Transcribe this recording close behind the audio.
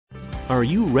Are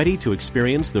you ready to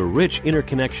experience the rich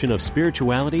interconnection of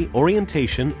spirituality,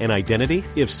 orientation, and identity?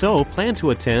 If so, plan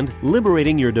to attend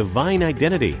Liberating Your Divine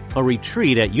Identity, a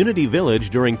retreat at Unity Village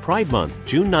during Pride Month,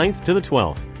 June 9th to the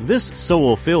 12th. This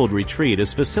soul-filled retreat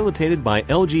is facilitated by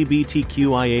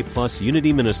LGBTQIA+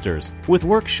 Unity ministers, with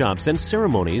workshops and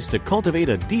ceremonies to cultivate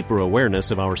a deeper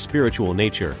awareness of our spiritual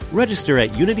nature. Register at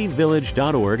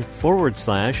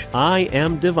unityvillage.org/I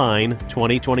Am Divine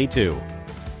 2022.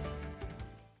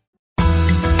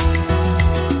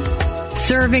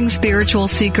 Serving spiritual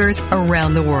seekers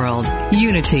around the world.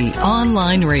 Unity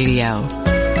Online Radio.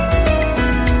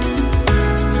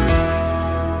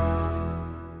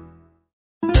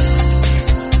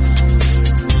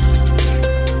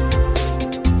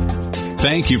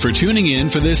 Thank you for tuning in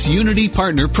for this Unity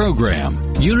Partner Program.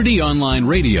 Unity Online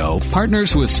Radio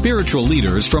partners with spiritual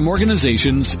leaders from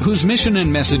organizations whose mission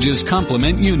and messages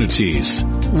complement Unity's.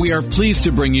 We are pleased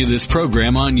to bring you this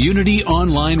program on Unity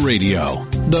Online Radio,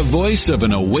 the voice of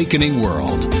an awakening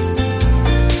world.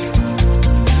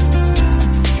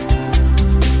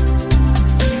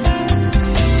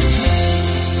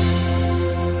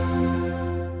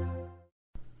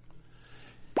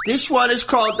 This one is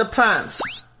called The Pants.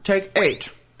 Take 8.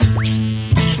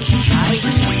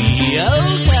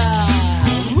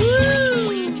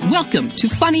 Welcome to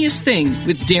Funniest Thing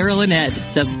with Daryl and Ed,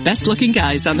 the best-looking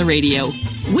guys on the radio.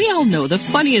 We all know the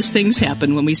funniest things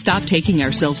happen when we stop taking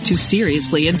ourselves too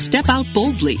seriously and step out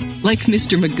boldly, like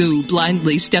Mr. Magoo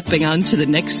blindly stepping onto the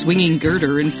next swinging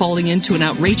girder and falling into an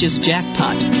outrageous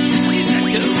jackpot.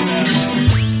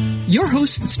 Your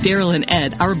hosts, Daryl and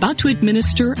Ed, are about to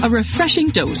administer a refreshing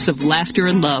dose of laughter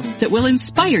and love that will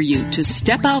inspire you to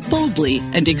step out boldly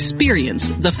and experience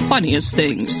the funniest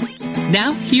things.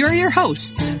 Now, here are your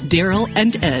hosts, Daryl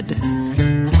and Ed.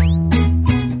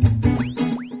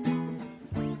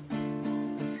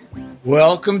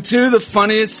 Welcome to The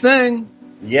Funniest Thing.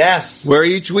 Yes. Where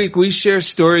each week we share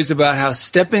stories about how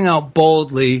stepping out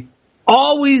boldly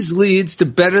always leads to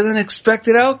better than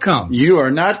expected outcomes. You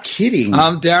are not kidding.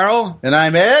 I'm Daryl. And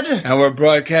I'm Ed. And we're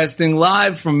broadcasting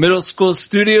live from Middle School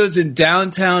Studios in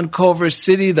downtown Culver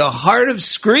City, the heart of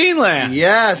Screenland.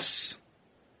 Yes.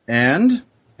 And?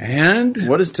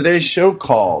 What is today's show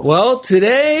called? Well,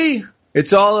 today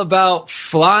it's all about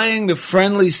flying to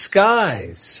friendly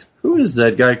skies. Who is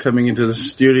that guy coming into the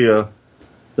studio?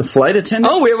 The flight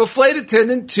attendant? Oh, we have a flight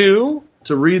attendant too.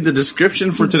 To read the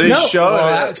description for today's show?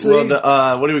 Well, actually,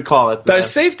 what do we call it? The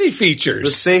safety features.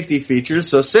 The safety features.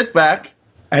 So sit back.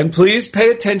 And please pay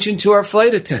attention to our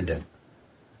flight attendant.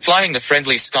 Flying the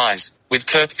friendly skies, with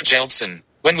Kirk Jeldson.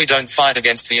 When we don't fight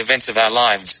against the events of our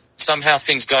lives, somehow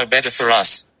things go better for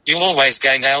us. You'll always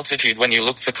gain altitude when you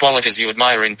look for qualities you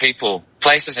admire in people,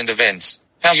 places and events.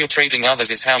 How you're treating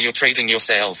others is how you're treating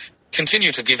yourself.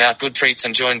 Continue to give out good treats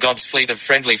and join God's fleet of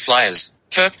friendly flyers.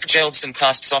 Kirk Jeldson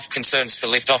casts off concerns for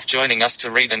liftoff, joining us to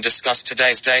read and discuss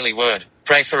today's daily word.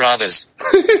 Pray for others.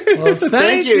 Well,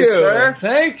 thank you, sir.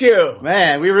 Thank you.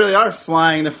 Man, we really are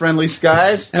flying the friendly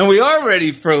skies. And we are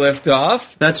ready for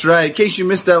liftoff. That's right. In case you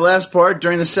missed that last part,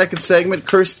 during the second segment,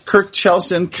 Kirk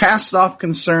Jeldson casts off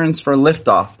concerns for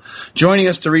liftoff, joining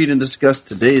us to read and discuss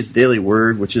today's daily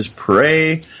word, which is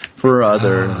pray for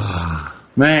others.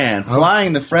 Man,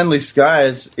 flying the friendly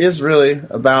skies is really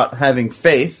about having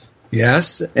faith.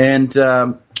 Yes. And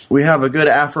we have a good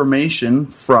affirmation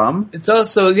from... It's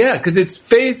also, because it's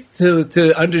faith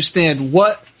to understand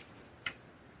what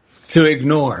to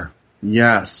ignore.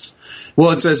 Yes.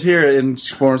 Well, it says here in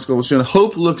Foreign School,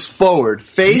 hope looks forward.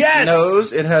 Faith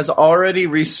knows it has already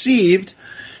received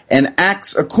and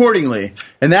acts accordingly.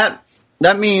 And that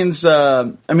means,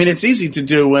 it's easy to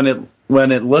do when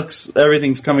it looks,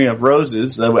 everything's coming up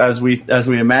roses, as we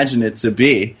imagine it to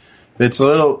be. It's a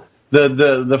little...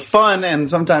 The fun and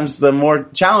sometimes the more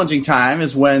challenging time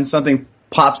is when something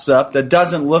pops up that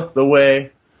doesn't look the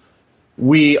way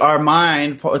our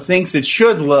mind thinks it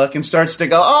should look, and starts to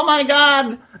go, oh my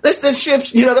God, this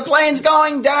ship's, the plane's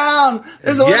going down.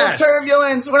 There's a little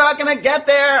turbulence. We're not going to get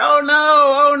there.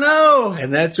 Oh no.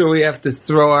 And that's where we have to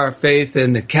throw our faith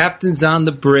in. The captain's on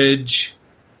the bridge.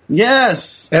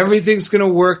 Yes. Everything's going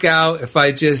to work out if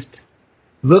I just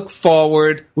look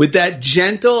forward with that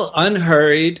gentle,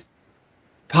 unhurried,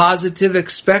 positive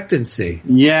expectancy.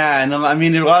 Yeah, and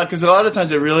because a lot of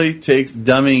times it really takes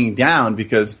dumbing down,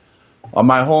 because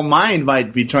my whole mind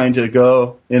might be trying to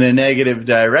go in a negative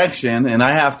direction, and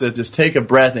I have to just take a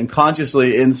breath and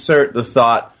consciously insert the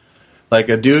thought, like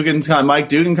Mike Dugan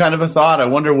kind of a thought. I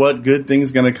wonder what good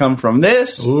thing's going to come from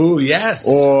this. Ooh, yes.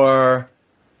 Or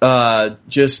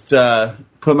just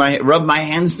rub my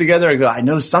hands together and go, I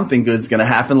know something good's going to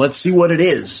happen. Let's see what it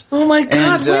is. Oh my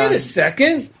God! Wait a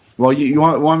second. Well, you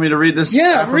want me to read this? Yeah,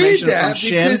 read affirmation that from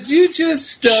Shin? because you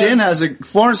just Shin has a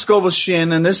Florence Scovel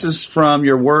Shin, and this is from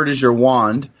Your Word is Your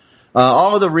Wand.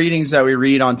 All of the readings that we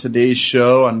read on today's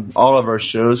show, on all of our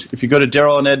shows, if you go to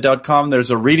DarylAndEd.com,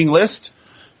 there's a reading list.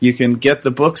 You can get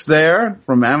the books there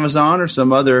from Amazon or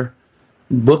some other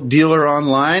book dealer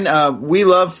online. We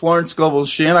love Florence Scovel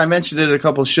Shin. I mentioned it a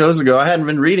couple shows ago. I hadn't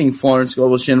been reading Florence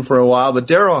Scovel Shin for a while, but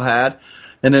Daryl had.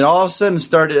 And then all of a sudden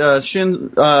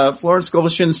Florence Scovel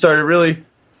Shin started really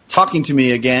talking to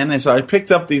me again. And so I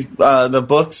picked up these the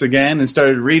books again and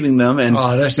started reading them. And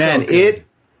they're so good.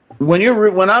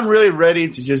 When I'm really ready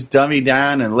to just dummy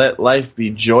down and let life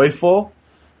be joyful,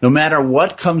 no matter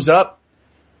what comes up,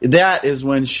 that is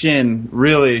when Shin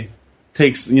really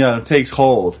takes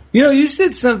hold. You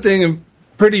said something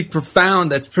pretty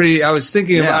profound I was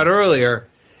thinking about earlier,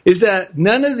 is that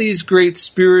none of these great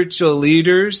spiritual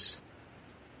leaders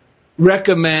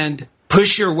recommend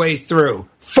push your way through,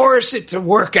 force it to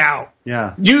work out,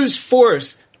 use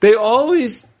force. They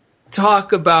always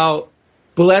talk about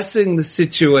blessing the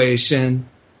situation,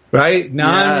 right?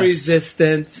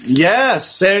 Non-resistance.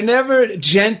 Yes. They're never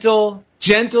gentle.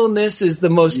 Gentleness is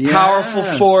the most powerful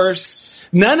force.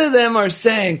 None of them are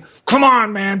saying, come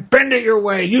on, man, bend it your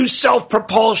way. Use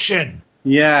self-propulsion.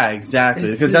 Yeah,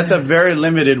 exactly. Because that's a very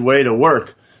limited way to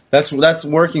work. That's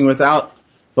working without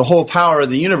the whole power of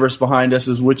the universe behind us,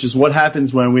 which is what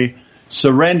happens when we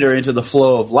surrender into the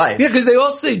flow of life. Yeah, because they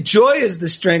all say joy is the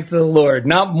strength of the Lord,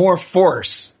 not more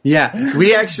force. Yeah,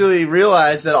 we actually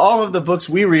realized that all of the books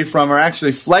we read from are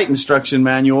actually flight instruction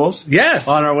manuals. Yes.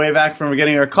 On our way back from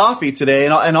getting our coffee today.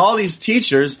 And all these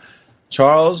teachers,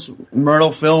 Charles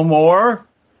Myrtle Fillmore,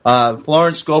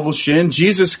 Florence Scovel Shin,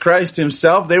 Jesus Christ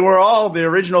himself, they were all the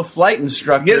original flight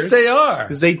instructors. Yes, they are.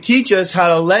 Because they teach us how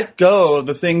to let go of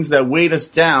the things that weight us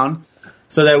down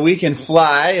so that we can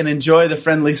fly and enjoy the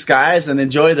friendly skies and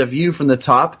enjoy the view from the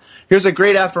top. Here's a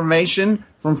great affirmation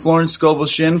from Florence Scovel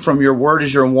Shin from Your Word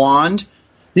is Your Wand.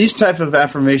 These type of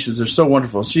affirmations are so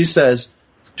wonderful. She says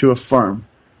to affirm,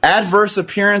 adverse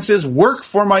appearances work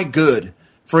for my good,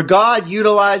 for God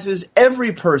utilizes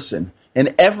every person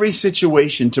and every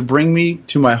situation to bring me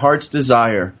to my heart's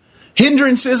desire.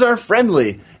 Hindrances are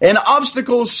friendly and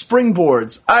obstacles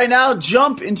springboards. I now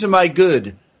jump into my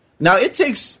good. Now it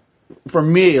takes, for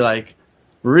me, like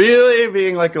really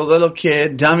being like a little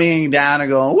kid, dummying down and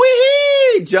going,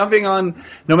 wee, jumping on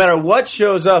no matter what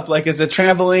shows up, like it's a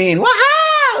trampoline.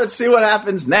 Wah-ha! Let's see what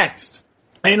happens next.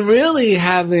 And really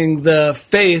having the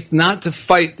faith not to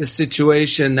fight the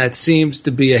situation that seems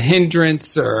to be a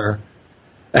hindrance or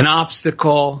an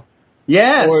obstacle.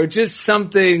 Yes. Or just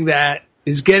something that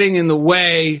is getting in the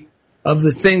way of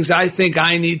the things I think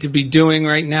I need to be doing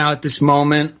right now at this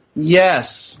moment.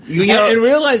 Yes. And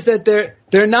realize that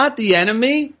they're not the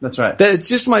enemy. That's right. That it's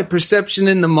just my perception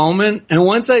in the moment. And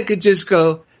once I could just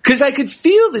go, because I could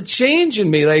feel the change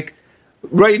in me. Like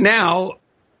right now,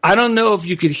 I don't know if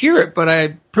you could hear it, but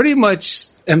I pretty much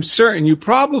am certain you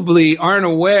probably aren't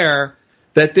aware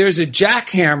that there's a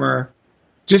jackhammer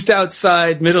just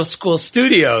outside Middle School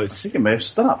Studios. I think it may have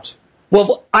stopped.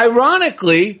 Well,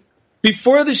 ironically,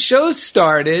 before the show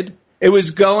started, it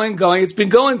was going. It's been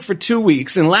going for 2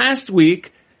 weeks. And last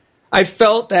week, I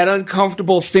felt that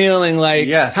uncomfortable feeling like,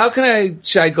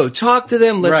 should I go talk to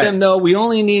them, let them know we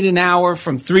only need an hour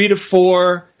from 3 to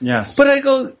 4? Yes. But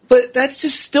that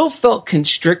just still felt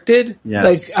constricted. Yes.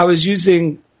 Like I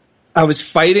was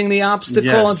fighting the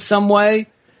obstacle in some way.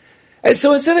 And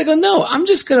so instead I go, no, I'm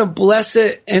just going to bless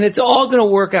it and it's all going to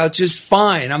work out just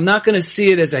fine. I'm not going to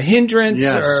see it as a hindrance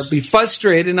or be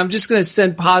frustrated. I'm just going to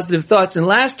send positive thoughts. And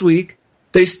last week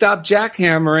they stopped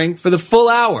jackhammering for the full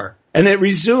hour and it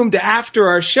resumed after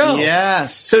our show.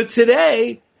 Yes. So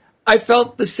today I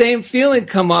felt the same feeling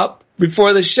come up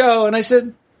before the show. And I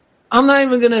said, I'm not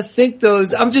even going to think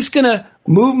those. I'm just going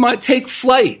to take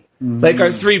flight. Like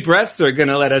our 3 breaths are going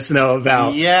to let us know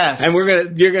about. Yes. And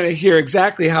you're going to hear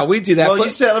exactly how we do that. Well,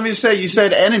 you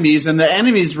said enemies, and the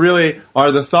enemies really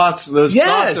are the thoughts, those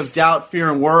thoughts of doubt,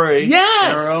 fear, and worry in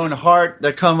our own heart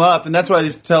that come up. And that's why they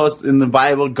tell us in the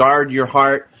Bible, guard your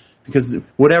heart, because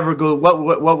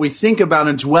what we think about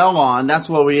and dwell on, that's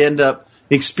what we end up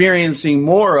experiencing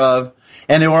more of.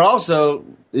 And then we're also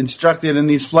instructed in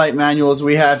these flight manuals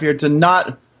we have here to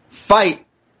not fight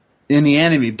in the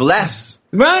enemy. Bless.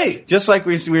 Right. Just like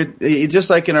just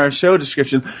like in our show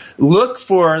description, look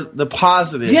for the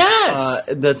positive. Yes.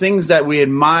 The things that we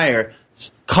admire.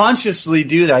 Consciously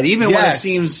do that. Even when it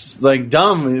seems like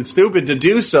dumb and stupid to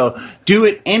do so, do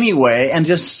it anyway and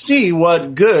just see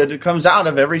what good comes out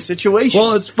of every situation.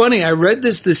 Well, it's funny. I read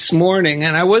this morning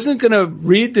and I wasn't going to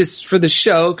read this for the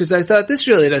show because I thought this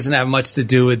really doesn't have much to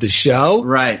do with the show.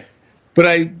 Right. but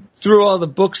I threw all the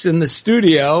books in the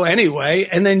studio anyway,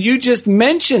 and then you just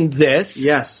mentioned this.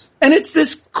 Yes. And it's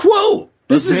this quote.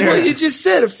 This is what you just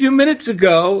said a few minutes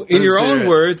ago in your own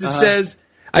words. It says,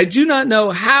 I do not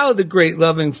know how the great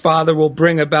loving Father will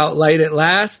bring about light at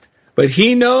last, but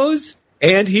he knows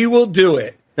and he will do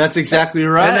it. That's exactly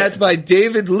right. And that's by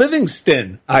David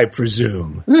Livingston, I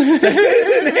presume. That's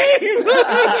his name.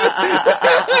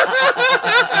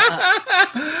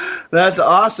 That's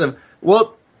awesome.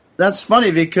 Well, that's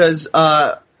funny because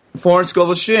Florence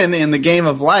Scovel Shinn in The Game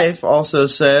of Life also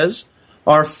says,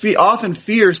 often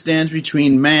fear stands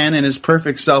between man and his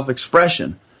perfect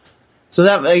self-expression. So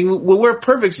that we're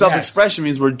perfect self-expression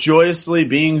means we're joyously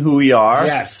being who we are.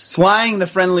 Yes. Flying the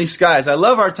friendly skies. I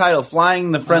love our title,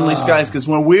 Flying the Friendly Skies, because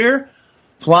when we're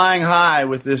flying high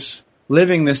with this,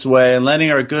 living this way and letting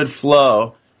our good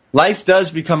flow, life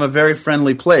does become a very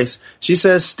friendly place. She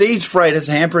says, stage fright has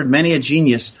hampered many a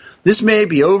genius. This may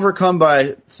be overcome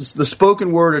by the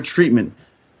spoken word or treatment.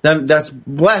 That's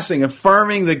blessing,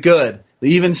 affirming the good.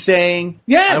 Even saying,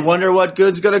 I wonder what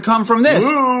good's going to come from this.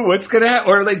 Ooh, what's going to happen?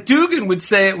 Or like Dugan would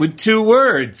say it with 2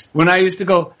 words. When I used to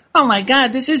go, oh my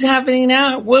God, this is happening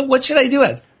now. What should I do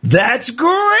as? That's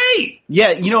great.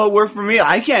 Yeah, you know what worked for me?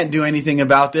 I can't do anything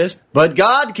about this, but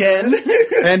God can.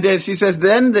 And she says,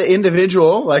 then the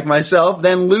individual, like myself,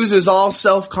 then loses all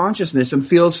self-consciousness and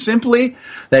feels simply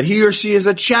that he or she is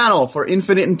a channel for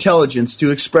infinite intelligence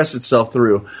to express itself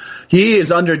through. He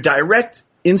is under direct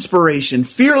inspiration,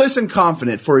 fearless and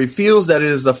confident, for he feels that it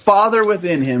is the Father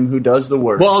within him who does the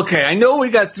work. Well, okay, I know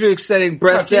we got 3 exciting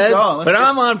breaths, Ed, but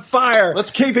I'm on fire. Let's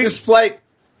keep this flight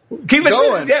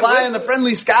going. Fly in the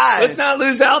friendly skies. Let's not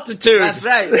lose altitude. That's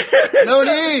right. No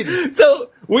need.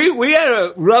 So we had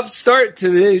a rough start to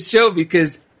this show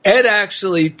because Ed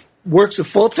actually works a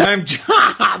full-time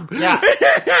job. Yeah.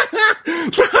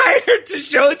 Prior to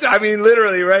showtime. I mean,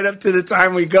 literally right up to the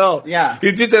time we go. Yeah.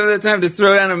 You just have the time to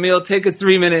throw down a meal, take a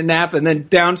 3-minute nap, and then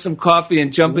down some coffee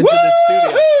and jump into the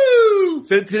studio.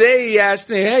 So today he asked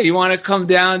me, hey, you want to come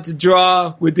down to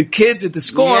draw with the kids at the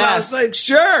school? Yes. And I was like,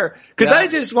 sure. Because I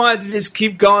just wanted to just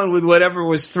keep going with whatever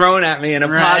was thrown at me in a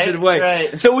positive way.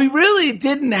 Right. So we really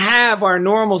didn't have our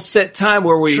normal set time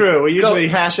where we... True. We usually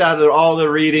hash out all the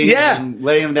readings and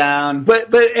lay them down.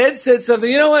 But Ed said something,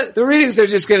 you know what? The readings are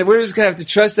just we're just going to have to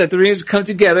trust that the readings come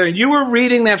together. And you were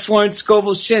reading that Florence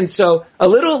Scovel Shinn. So a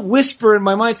little whisper in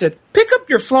my mind said, pick up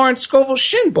your Florence Scovel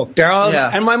Shinn book, Daryl.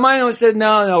 Yeah. And my mind always said,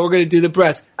 no, we're going to do the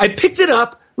breast. I picked it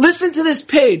up. Listen to this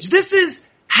page. This is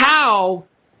how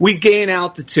we gain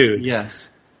altitude. Yes.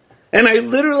 And I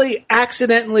literally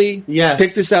accidentally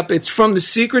picked this up. It's from The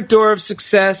Secret Door of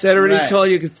Success. I already told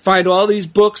you can find all these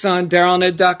books on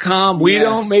DarylNed.com. We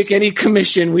don't make any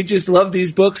commission. We just love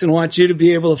these books and want you to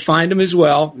be able to find them as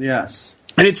well. Yes.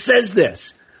 And it says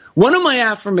this. One of my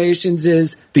affirmations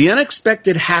is, the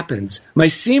unexpected happens. My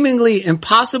seemingly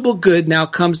impossible good now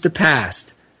comes to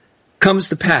pass.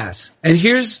 And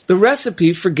here's the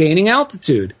recipe for gaining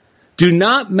altitude. Do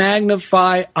not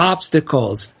magnify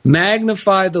obstacles.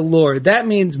 Magnify the Lord. That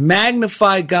means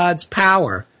magnify God's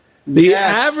power. The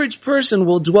average person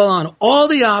will dwell on all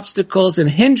the obstacles and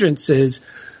hindrances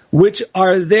which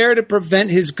are there to prevent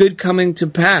his good coming to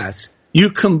pass. You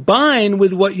combine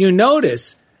with what you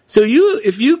notice. So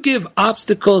if you give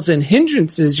obstacles and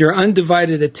hindrances your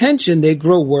undivided attention, they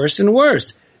grow worse and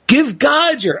worse. Give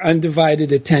God your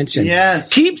undivided attention.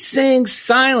 Yes. Keep saying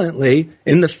silently,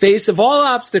 in the face of all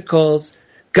obstacles,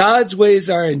 God's ways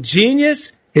are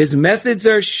ingenious, his methods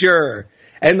are sure.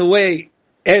 And the way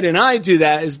Ed and I do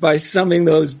that is by summing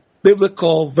those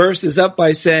biblical verses up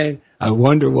by saying, I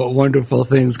wonder what wonderful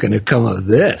thing's going to come of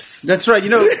this. That's right. You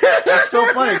know, it's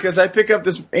so funny because I pick up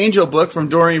this angel book from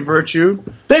Doreen Virtue.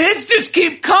 The hits just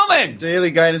keep coming. Daily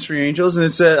Guidance for Angels. And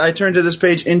it said, I turn to this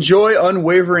page, enjoy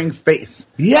unwavering faith.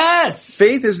 Yes.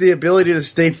 Faith is the ability to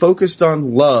stay focused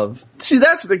on love. See,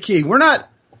 that's the key. We're not,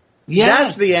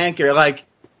 that's the anchor. Like,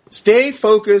 stay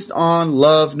focused on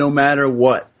love no matter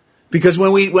what. Because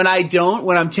when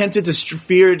I'm tempted to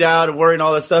fear, doubt, and worry and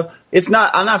all that stuff,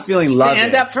 I'm not feeling loved.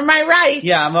 Stand up for my rights.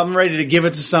 Yeah, I'm ready to give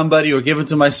it to somebody or give it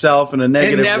to myself in a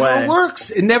negative way. It never works.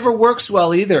 It never works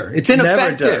well either. It's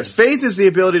ineffective. It never does. Faith is the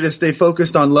ability to stay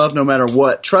focused on love no matter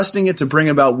what, trusting it to bring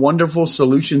about wonderful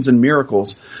solutions and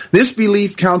miracles. This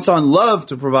belief counts on love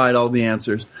to provide all the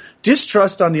answers.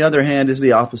 Distrust, on the other hand, is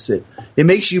the opposite. It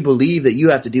makes you believe that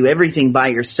you have to do everything by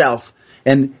yourself,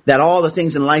 and that all the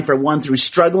things in life are won through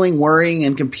struggling, worrying,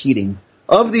 and competing.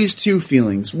 Of these two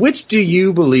feelings, which do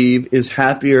you believe is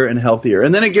happier and healthier?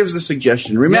 And then it gives the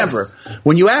suggestion. Remember,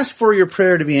 when you ask for your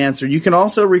prayer to be answered, you can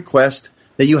also request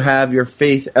that you have your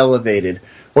faith elevated.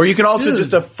 Or you can also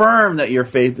just affirm that your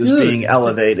faith is being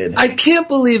elevated. I can't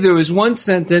believe there was one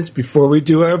sentence before we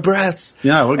do our breaths.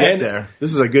 Yeah, we'll get there.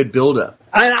 This is a good build-up.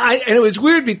 And it was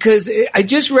weird because I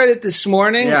just read it this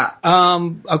morning. Yeah.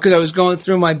 Because I was going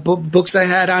through my books I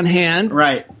had on hand.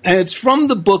 Right. And it's from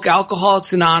the book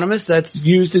Alcoholics Anonymous that's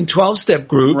used in 12-step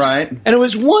groups. Right. And it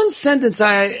was one sentence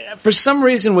for some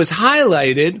reason, was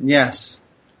highlighted. Yes.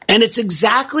 And it's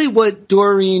exactly what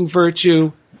Doreen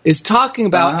Virtue is talking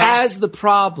about as the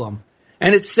problem.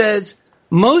 And it says,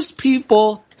 most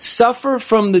people suffer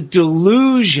from the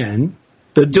delusion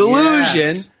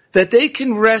that they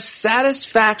can wrest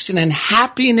satisfaction and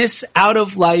happiness out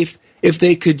of life if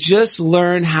they could just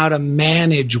learn how to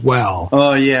manage well.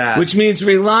 Oh, yeah. Which means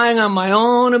relying on my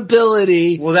own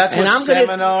ability. Well, that's what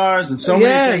seminars and so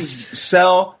many things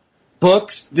sell.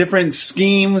 Books, different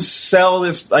schemes sell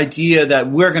this idea that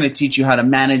we're going to teach you how to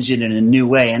manage it in a new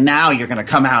way, and now you're going to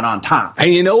come out on top.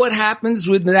 And you know what happens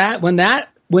with that?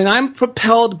 When I'm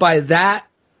propelled by that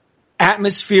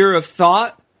atmosphere of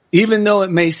thought, even though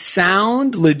it may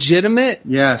sound legitimate,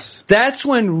 yes, that's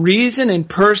when reason and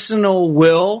personal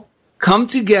will come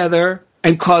together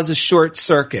and cause a short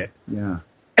circuit. Yeah,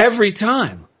 every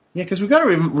time. Yeah, because we've got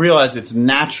to realize it's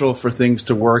natural for things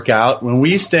to work out. When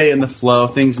we stay in the flow,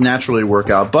 things naturally work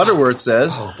out. Butterworth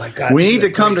says, we need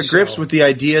to come to grips with the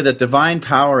idea that divine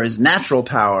power is natural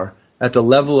power at the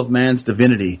level of man's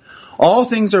divinity. All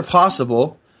things are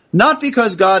possible, not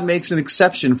because God makes an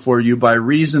exception for you by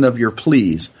reason of your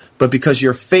pleas, but because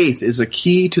your faith is a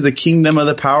key to the kingdom of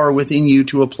the power within you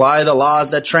to apply the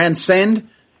laws that transcend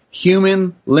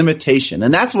human limitation.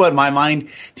 And that's what my mind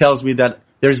tells me, that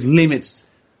there's limits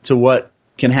to what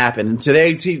can happen. And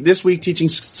today, this week, teaching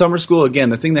summer school, again,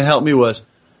 the thing that helped me was,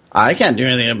 I can't do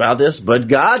anything about this, but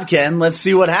God can. Let's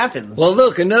see what happens. Well,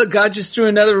 look, God just threw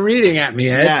another reading at me,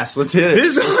 Ed. Yes, let's hit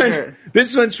it.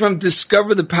 This one's from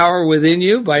Discover the Power Within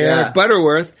You by Eric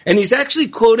Butterworth, and he's actually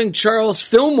quoting Charles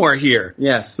Fillmore here.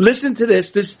 Yes. Listen to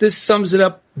this. This sums it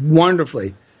up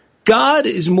wonderfully. God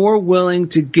is more willing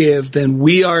to give than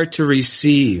we are to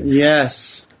receive.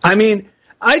 Yes. I mean,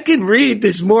 I can read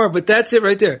this more, but that's it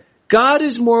right there. God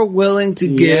is more willing to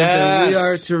give than we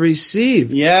are to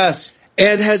receive. Yes.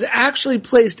 And has actually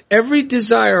placed every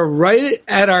desire right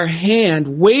at our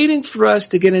hand, waiting for us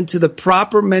to get into the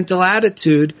proper mental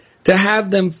attitude to have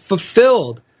them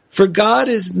fulfilled. For God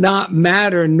is not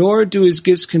matter, nor do his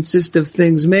gifts consist of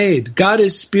things made. God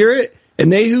is spirit,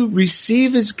 and they who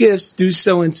receive his gifts do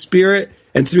so in spirit,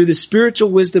 and through the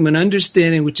spiritual wisdom and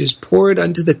understanding which is poured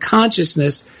unto the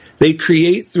consciousness, they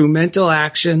create through mental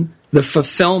action the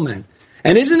fulfillment.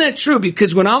 And isn't that true?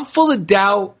 Because when I'm full of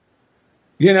doubt,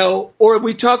 or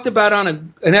we talked about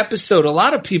on an episode, a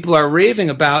lot of people are raving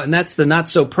about, and that's the Not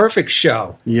So Perfect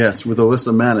show. Yes, with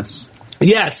Alyssa Manis.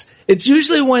 Yes. It's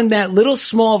usually when that little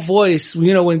small voice,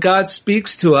 when God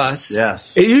speaks to us,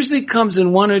 yes, it usually comes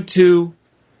in one or two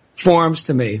forms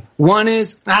to me. One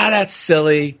is, that's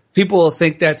silly. People will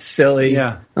think that's silly.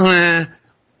 Yeah.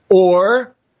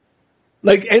 Or,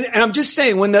 and I'm just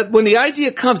saying, when the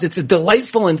idea comes, it's a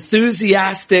delightful,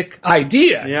 enthusiastic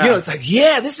idea. Yeah. It's like,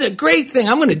 this is a great thing.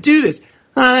 I'm going to do this.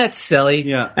 That's silly.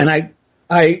 Yeah. And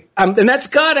and that's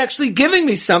God actually giving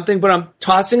me something, but I'm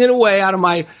tossing it away out of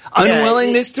my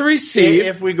unwillingness to receive.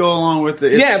 If we go along with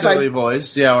the silly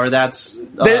voice, or that's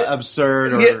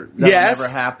absurd, or that will never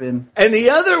happen. And the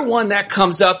other one that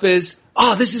comes up is,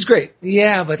 this is great.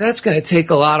 Yeah, but that's going to take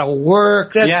a lot of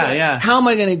work. How am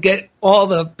I going to get all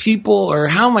the people, or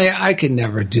I can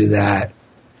never do that.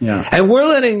 Yeah. And we're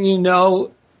letting you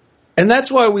know, and that's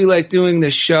why we like doing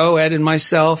this show, Ed and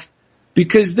myself,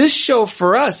 because this show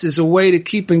for us is a way to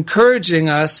keep encouraging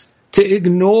us to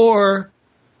ignore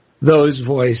those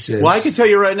voices. Well, I can tell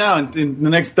you right now, in the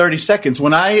next 30 seconds,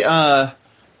 when I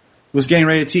was getting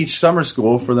ready to teach summer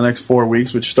school for the next 4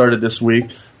 weeks, which started this week,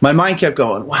 my mind kept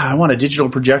going, wow, I want a digital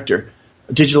projector,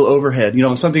 a digital overhead,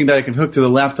 something that I can hook to the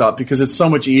laptop because it's so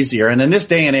much easier. And in this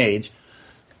day and age,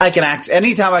 I can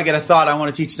anytime I get a thought I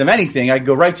want to teach them anything, I can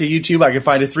go right to YouTube. I can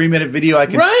find a 3-minute video. I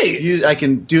can use. I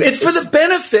can do. It's for the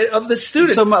benefit of the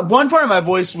students. So one part of my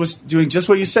voice was doing just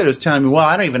what you said. It was telling me, well,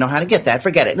 I don't even know how to get that.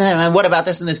 Forget it. What about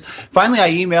this and this? Finally, I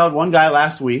emailed one guy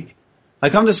last week. I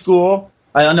come to school.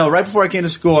 I know right before I came to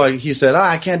school, he said,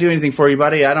 I can't do anything for you,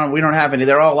 buddy. We don't have any.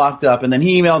 They're all locked up. And then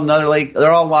he emailed another lady.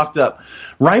 They're all locked up.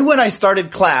 Right when I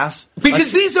started class.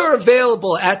 Because these are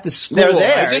available at the school. They're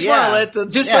there. I just want to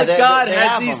let God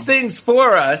has these things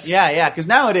for us. Yeah. Because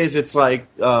nowadays it's like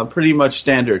pretty much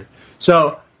standard.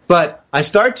 So, but I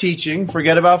start teaching,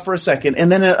 forget about for a second. And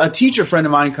then a teacher friend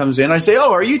of mine comes in. I say,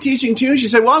 are you teaching too? She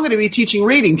said, well, I'm going to be teaching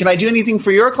reading. Can I do anything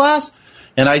for your class?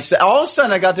 And I said, all of a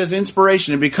sudden I got this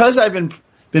inspiration. And because I've been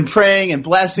been praying and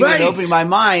blessing Right. and opening my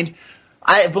mind.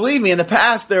 Believe me, in the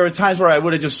past, there were times where I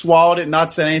would have just swallowed it and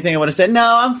not said anything. I would have said,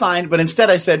 no, I'm fine. But instead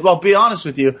I said, well, be honest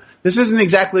with you. This isn't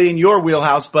exactly in your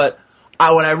wheelhouse, but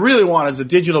what I really want is a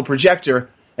digital projector.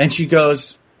 And she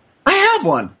goes, I have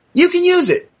one. You can use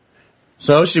it.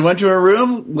 So she went to her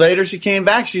room. Later she came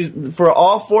back. For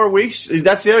all 4 weeks,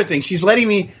 that's the other thing. She's letting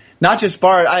me not just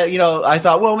borrow it. I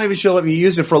thought, well, maybe she'll let me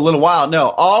use it for a little while. No,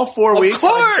 all 4 weeks. Of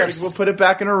course. We'll put it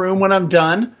back in her room when I'm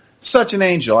done. Such an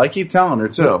angel. I keep telling her,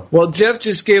 too. Well, Jeff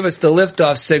just gave us the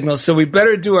liftoff signal, so we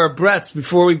better do our breaths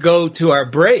before we go to our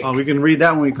break. Oh, we can read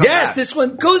that when we come back. Yes, this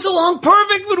one goes along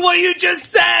perfect with what you just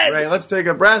said. Right, let's take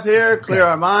a breath here, clear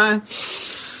our mind.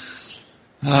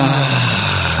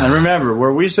 And remember,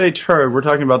 where we say turd, we're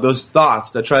talking about those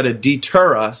thoughts that try to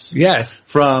deter us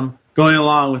from going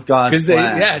along with God's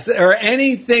plan. Or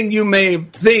anything you may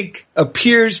think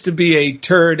appears to be a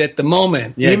turd at the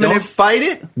moment. Yeah, even if fight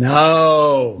it.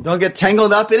 No. Don't get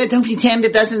tangled up in it. Don't pretend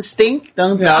it doesn't stink.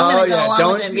 I'm going to go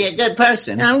along with it and be a good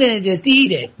person. I'm going to just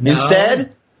eat it. No.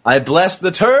 Instead, I bless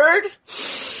the turd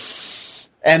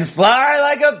and fly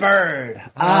like a bird.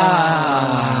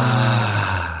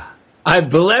 I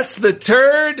bless the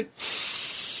turd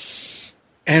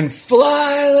and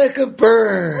fly like a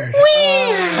bird.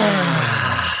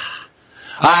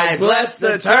 I bless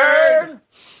the turd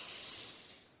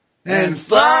and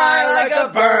fly like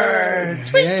a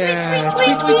bird. Yeah.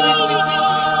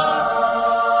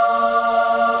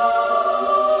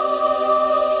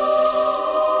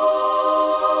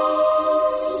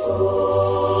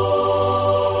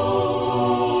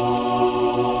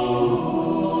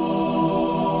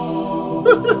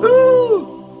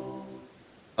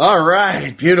 All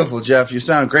right. Beautiful, Jeff. You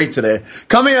sound great today.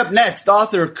 Coming up next,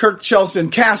 author Kirk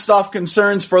Chelson cast off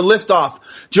concerns for liftoff,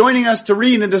 joining us to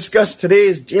read and discuss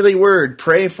today's daily word,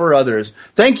 pray for others.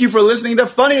 Thank you for listening to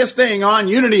Funniest Thing on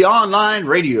Unity Online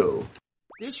Radio.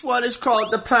 This one is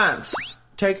called The Pants.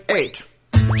 Take 8.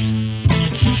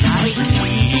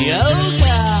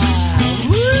 Yoga.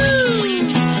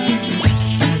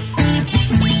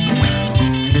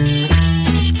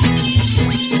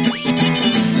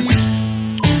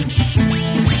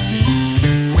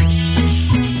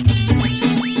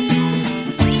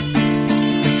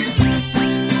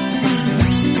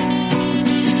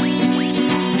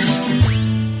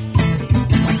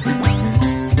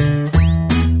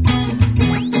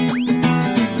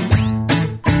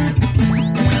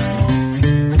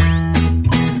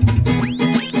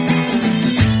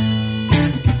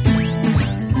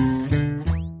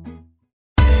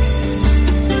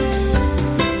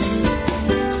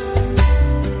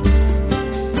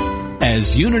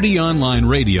 As Unity Online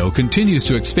Radio continues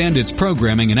to expand its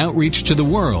programming and outreach to the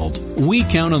world, we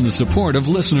count on the support of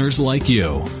listeners like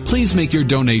you. Please make your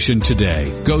donation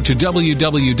today. Go to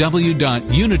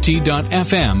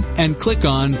www.unity.fm and click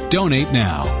on Donate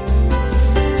Now.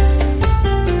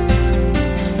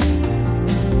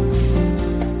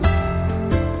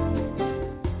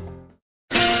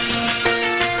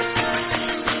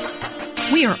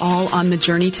 We are all on the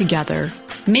journey together,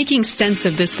 making sense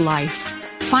of this life,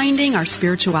 finding our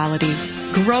spirituality,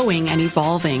 growing and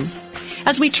evolving.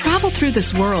 As we travel through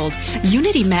this world,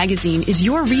 Unity Magazine is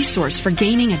your resource for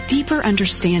gaining a deeper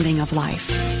understanding of life.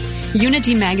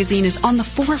 Unity Magazine is on the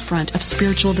forefront of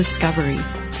spiritual discovery,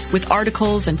 with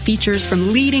articles and features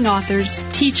from leading authors,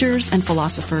 teachers, and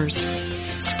philosophers.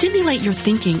 Stimulate your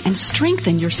thinking and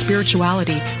strengthen your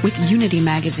spirituality with Unity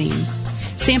Magazine.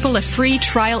 Sample a free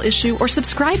trial issue or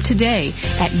subscribe today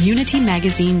at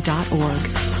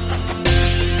unitymagazine.org.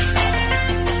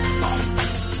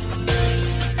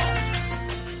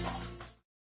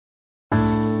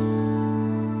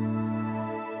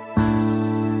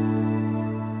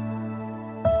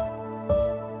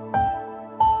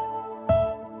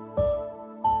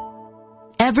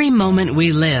 Every moment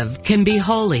we live can be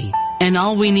holy, and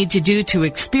all we need to do to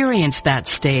experience that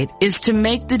state is to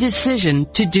make the decision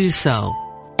to do so.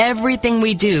 Everything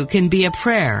we do can be a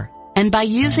prayer, and by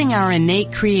using our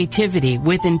innate creativity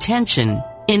with intention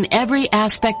in every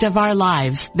aspect of our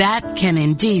lives, that can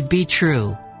indeed be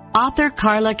true. Author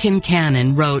Carla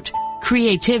Kincannon wrote,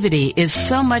 "Creativity is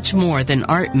so much more than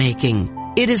art making.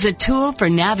 It is a tool for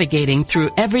navigating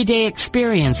through everyday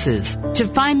experiences to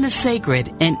find the sacred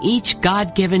in each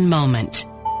God-given moment."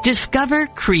 Discover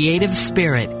Creative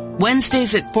Spirit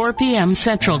Wednesdays at 4 p.m.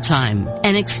 Central Time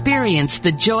and experience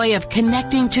the joy of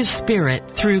connecting to Spirit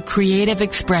through creative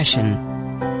expression.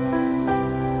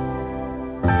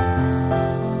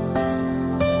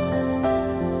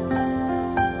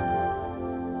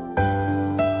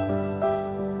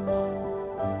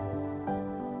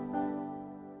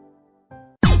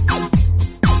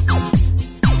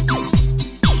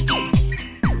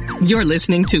 You're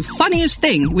listening to Funniest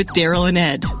Thing with Daryl and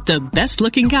Ed, the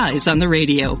best-looking guys on the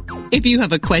radio. If you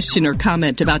have a question or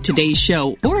comment about today's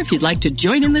show, or if you'd like to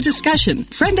join in the discussion,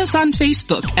 friend us on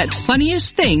Facebook at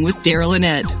Funniest Thing with Daryl and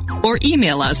Ed, or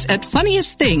email us at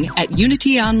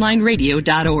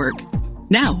funniestthing@unityonlineradio.org.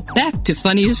 Now, back to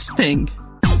Funniest Thing.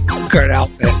 Kurt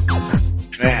outfit.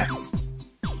 Man.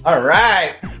 All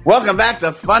right. Welcome back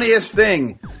to Funniest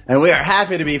Thing. And we are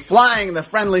happy to be flying the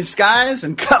friendly skies.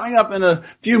 And coming up in a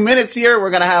few minutes here,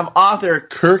 we're going to have author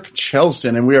Kirk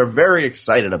Chelson. And we are very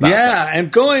excited about that. Yeah, and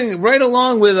going right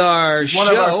along with our show.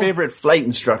 One of our favorite flight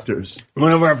instructors.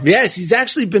 Yes, he's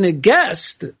actually been a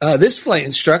guest, this flight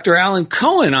instructor, Alan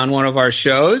Cohen, on one of our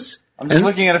shows. I'm just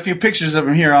looking at a few pictures of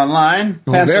him here online.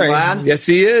 Yes,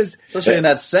 he is. Especially in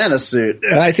that Santa suit.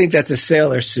 I think that's a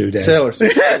sailor suit. Sailor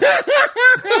suit.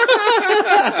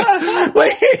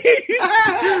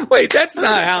 Wait, that's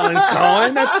not Alan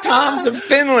Cohen. That's Tom's of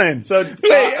Finland. So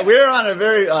we're on a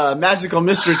very magical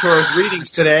mystery tour of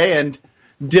readings today, and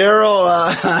Daryl,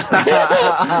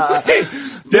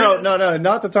 no,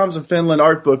 not the Tom's of Finland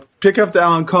art book. Pick up the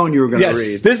Alan Cohen you were going to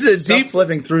read. This is deep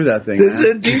flipping through that thing. This is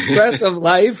a deep breath of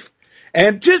life.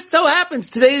 And just so happens,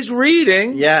 today's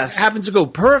reading happens to go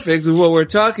perfect with what we're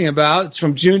talking about. It's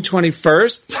from June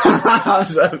 21st.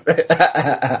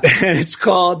 And it's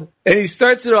called, and he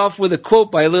starts it off with a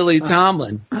quote by Lily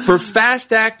Tomlin. For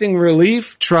fast-acting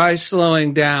relief, try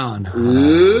slowing down.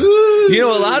 Ooh. You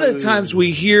know, a lot of times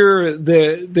we hear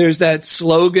there's that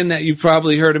slogan that you've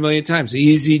probably heard a million times,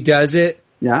 easy does it.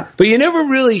 Yeah. But you never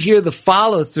really hear the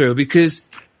follow-through because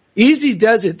easy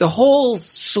does it. The whole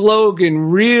slogan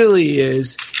really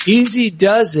is, easy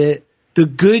does it. The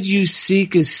good you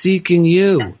seek is seeking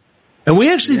you. And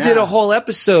we actually did a whole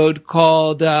episode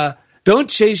called, Don't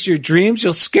Chase Your Dreams,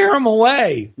 You'll Scare Them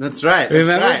Away. That's right.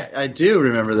 Remember? That's right. I do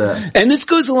remember that. And this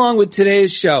goes along with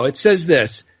today's show. It says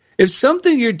this, if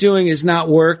something you're doing is not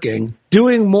working,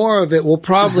 doing more of it will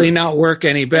probably not work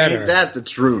any better. Ain't that the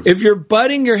truth? If you're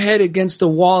butting your head against the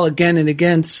wall again and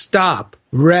again, stop,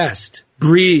 rest,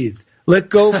 breathe,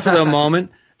 let go for the moment,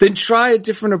 then try a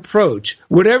different approach.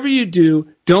 Whatever you do,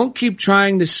 don't keep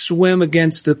trying to swim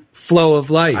against the flow of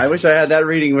life. I wish I had that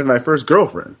reading with my first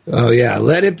girlfriend. Oh, yeah.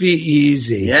 Let it be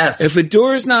easy. Yes. If a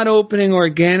door is not opening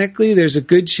organically, there's a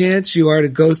good chance you are to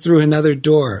go through another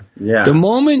door. Yeah. The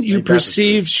moment you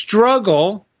perceive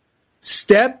struggle,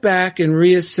 step back and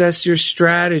reassess your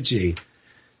strategy.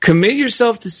 Commit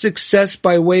yourself to success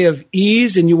by way of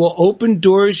ease, and you will open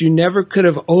doors you never could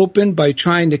have opened by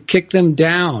trying to kick them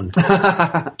down.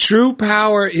 True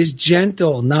power is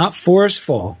gentle, not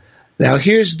forceful. Now,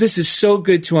 this is so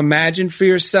good to imagine for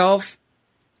yourself.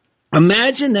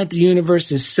 Imagine that the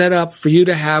universe is set up for you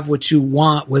to have what you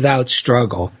want without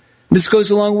struggle. This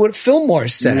goes along with what Fillmore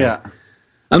said. Yeah.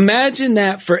 Imagine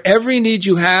that for every need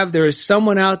you have, there is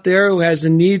someone out there who has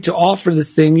a need to offer the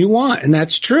thing you want, and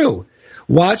that's true.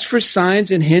 Watch for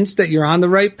signs and hints that you're on the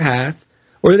right path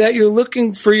or that you're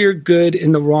looking for your good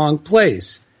in the wrong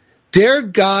place. Dare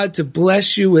God to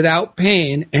bless you without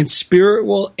pain, and Spirit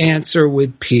will answer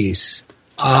with peace.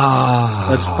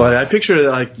 That's funny. I picture it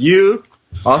like you,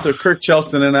 author Kirk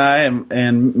Chelson, and I,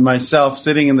 and myself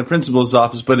sitting in the principal's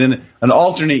office, but in an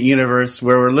alternate universe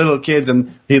where we're little kids,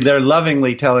 and they're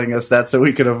lovingly telling us that so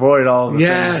we could avoid all the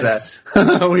things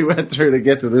that we went through to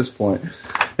get to this point.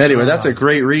 Anyway, that's a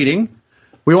great reading.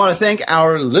 We want to thank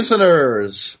our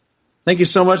listeners. Thank you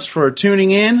so much for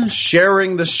tuning in,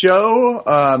 sharing the show.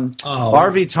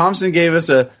 RV Thompson gave us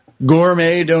a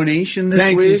gourmet donation this week.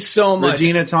 Thank you so much.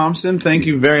 Regina Thompson, thank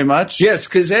you very much. Yes,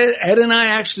 because Ed and I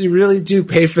actually really do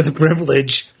pay for the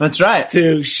privilege. That's right.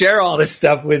 To share all this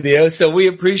stuff with you. So we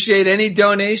appreciate any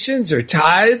donations or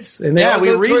tithes. And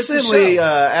we recently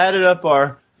added up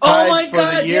our tithes for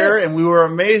the year, and we were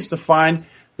amazed to find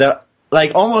that,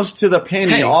 like, almost to the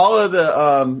penny, all of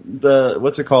the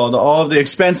what's it called? All of the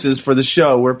expenses for the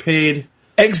show were paid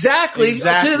exactly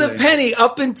to the penny.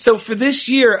 So for this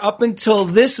year, up until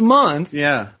this month,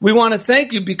 we want to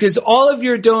thank you because all of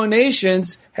your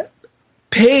donations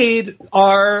paid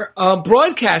our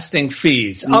broadcasting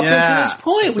fees up until this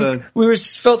point. We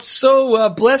felt so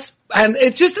blessed. And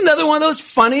it's just another one of those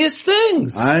funniest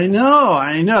things. I know.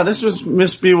 This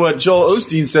must be what Joel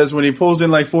Osteen says when he pulls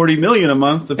in like $40 million a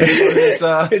month to pay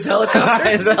for his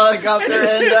helicopter,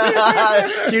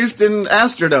 and Houston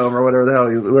Astrodome or whatever the hell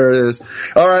where it is.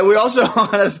 All right. We also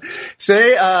want to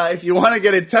say if you want to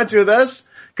get in touch with us,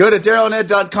 go to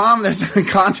DarylNet.com. There's a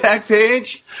contact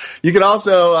page. You can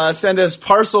also send us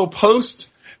parcel post.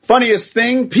 Funniest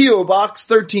Thing, P.O. Box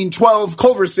 1312,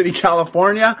 Culver City,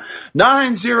 California,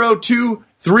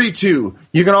 90232.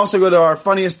 You can also go to our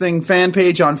Funniest Thing fan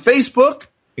page on Facebook.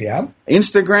 Yeah.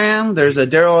 Instagram, there's a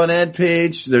Daryl and Ed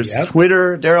page. There's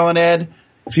Twitter, Daryl and Ed.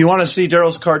 If you want to see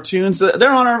Daryl's cartoons,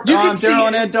 they're on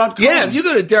DarylandEd.com. Yeah, if you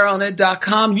go to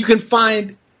DarylandEd.com, you can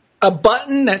find a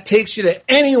button that takes you to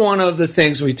any one of the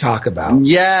things we talk about.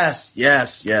 Yes.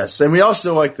 And we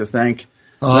also like to thank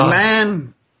the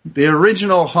man, the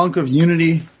original hunk of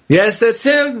Unity. Yes, that's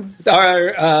him,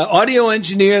 our audio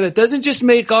engineer that doesn't just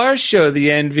make our show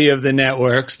the envy of the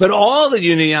networks, but all the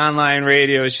Unity Online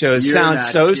radio shows sound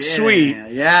so sweet.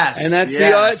 Yes. And that's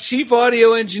the chief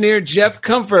audio engineer, Jeff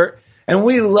Comfort, and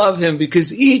we love him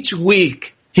because each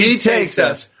week he takes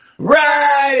us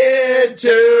right into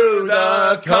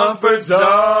the comfort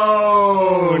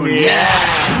zone.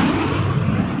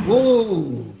 Yeah.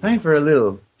 Woo. Time for a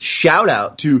little shout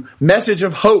out to Message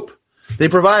of Hope. They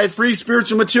provide free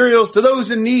spiritual materials to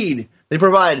those in need. They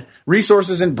provide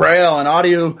resources in Braille and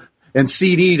audio and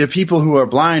CD to people who are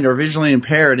blind or visually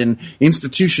impaired in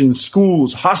institutions,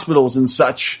 schools, hospitals, and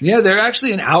such. Yeah, they're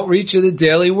actually an outreach of the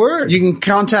Daily Word. You can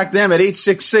contact them at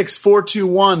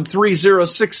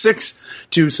 866-421-3066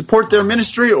 to support their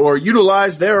ministry or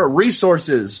utilize their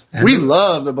resources. We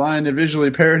love the blind and visually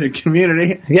impaired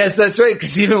community. Yes, that's right,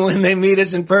 because even when they meet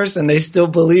us in person, they still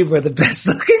believe we're the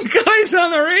best-looking guys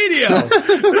on the radio.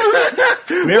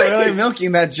 We're really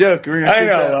milking that joke. I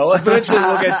know. Well, eventually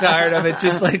we'll get tired of it,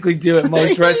 just like we do at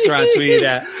most restaurants we eat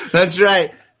at. That's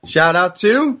right. Shout out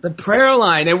to the prayer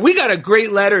line. And we got a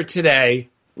great letter today.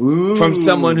 Ooh. From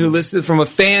someone from a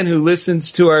fan who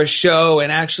listens to our show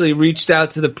and actually reached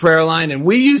out to the prayer line. And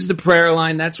we use the prayer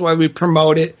line. That's why we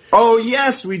promote it. Oh,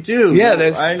 yes, we do.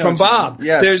 Yeah, from Bob.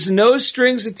 Yes. There's no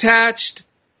strings attached.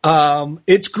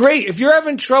 It's great. If you're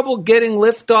having trouble getting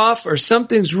liftoff or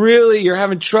you're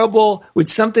having trouble with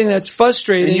something that's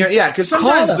frustrating. Because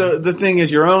sometimes the thing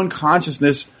is your own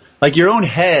consciousness, like your own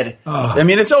head. I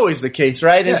mean, it's always the case,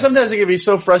 right? Yes. And sometimes it can be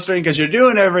so frustrating because you're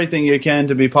doing everything you can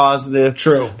to be positive.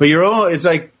 True. But it's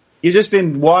like you're just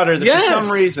in water that for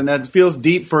some reason that feels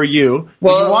deep for you.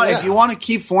 Well, if you want to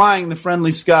keep flying the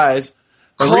friendly skies,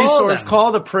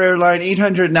 call the prayer line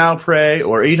 800-NOW-PRAY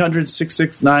or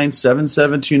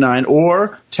 800-669-7729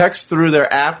 or text through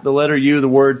their app the letter U, the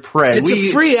word pray. It's a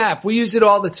free app. We use it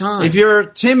all the time. If you're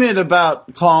timid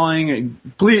about calling,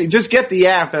 please just get the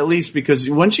app at least, because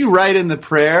once you write in the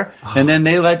prayer and then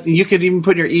you could even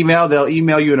put your email, they'll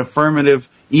email you an affirmative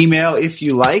email if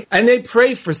you like. And they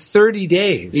pray for 30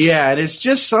 days. Yeah, and it's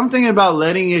just something about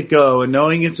letting it go and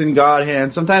knowing it's in God's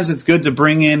hands. Sometimes it's good to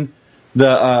bring in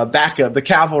the backup, the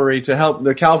cavalry to help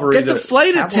the cavalry. Get the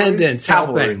flight attendants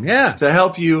helping. Yeah. To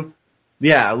help you,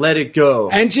 let it go.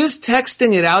 And just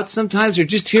texting it out sometimes or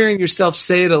just hearing yourself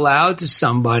say it aloud to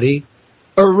somebody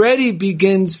already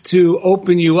begins to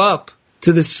open you up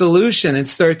to the solution and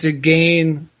start to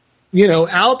gain,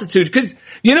 altitude. Because,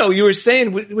 you were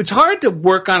saying it's hard to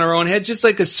work on our own heads, just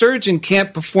like a surgeon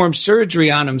can't perform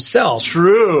surgery on himself.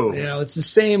 True. It's the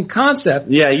same concept.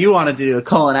 Yeah, you want to do a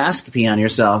colonoscopy on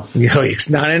yourself. It's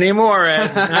not anymore,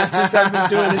 Ed. Not since I've been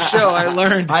doing the show. I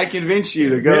learned. I convinced you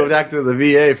to go back to the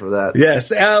VA for that.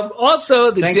 Yes.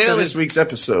 Also, thanks for this week's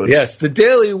episode. Yes, the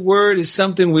Daily Word is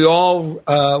something we all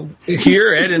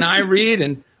hear, Ed and I read,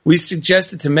 and we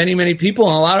suggest it to many, many people,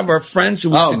 and a lot of our friends who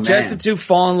we suggest it to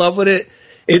fall in love with it.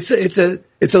 It's a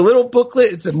little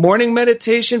booklet. It's a morning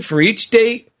meditation for each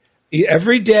date,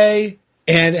 every day,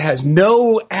 and it has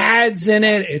no ads in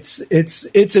it.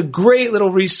 It's a great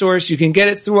little resource. You can get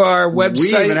it through our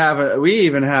website. We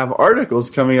even have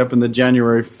articles coming up in the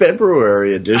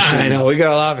January-February edition. I know, we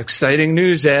got a lot of exciting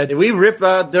news, Ed. We rip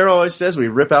out. Daryl always says we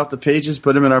rip out the pages,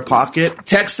 put them in our pocket,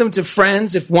 text them to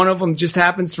friends if one of them just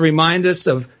happens to remind us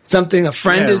of something a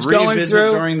friend is going through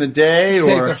during the day,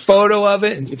 take a photo of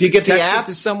it. And if you get the app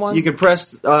to someone, you can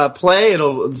press play.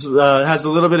 It'll has a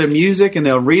little bit of music, and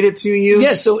they'll read it to you.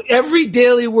 Yeah, so every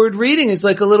Daily Word reading is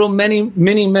like a little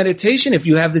mini meditation if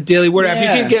you have the Daily Word app.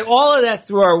 You can get all of that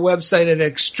through our website at an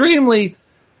extremely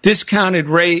discounted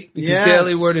rate because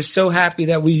Daily Word is so happy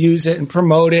that we use it and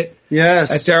promote it.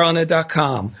 Yes. At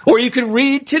DarylNet.com. Or you could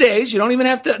read today's. You don't even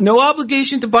have to, no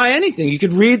obligation to buy anything. You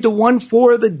could read the one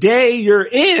for the day you're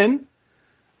in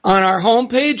on our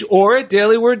homepage or at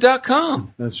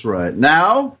dailyword.com. That's right.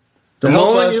 Now, the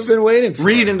moment you've been waiting for.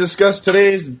 Read and discuss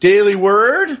today's Daily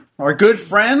Word. Our good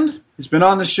friend. He's been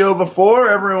on the show before.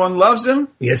 Everyone loves him.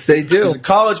 Yes, they do. He's a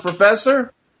college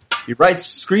professor. He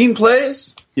writes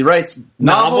screenplays. He writes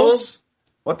novels.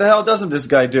 What the hell doesn't this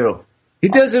guy do? He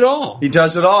does it all. He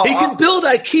does it all. He can build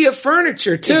IKEA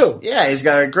furniture, too. He's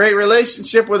got a great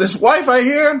relationship with his wife, I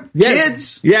hear. Yes.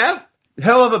 Kids. Yep.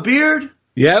 Hell of a beard.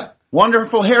 Yep.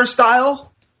 Wonderful hairstyle.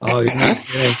 Oh, you're not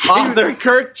kidding. Author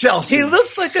Kirk Chelson. He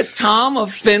looks like a Tom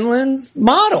of Finland's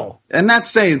model. And that's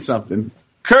saying something.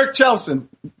 Kirk Chelson.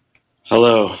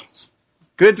 Hello.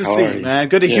 Good to see you, man.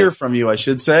 Good to hear from you, I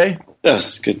should say.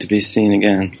 Yes, good to be seen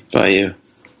again by you.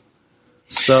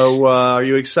 So, are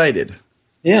you excited?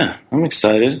 Yeah, I'm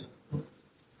excited.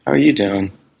 How are you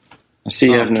doing? I see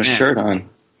you have no shirt on.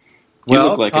 You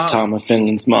look like a Tom of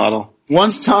Finland's model.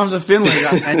 Once Tom's of Finland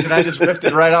got mentioned, I just ripped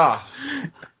it right off.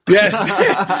 Yes.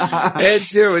 Ed's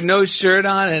here with no shirt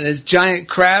on and his giant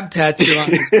crab tattoo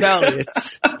on his belly.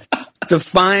 It's a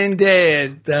fine day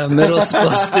at middle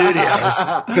school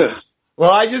studios. Well,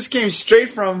 I just came straight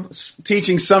from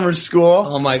teaching summer school.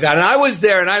 Oh, my God. And I was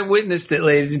there, and I witnessed it,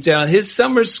 ladies and gentlemen. His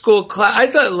summer school class, I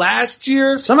thought last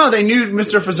year. Somehow they knew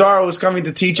Mr. Fazzaro was coming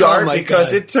to teach art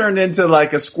because it turned into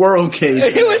like a squirrel cage.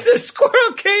 It was a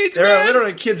squirrel cage, There are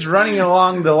literally kids running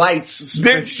along the lights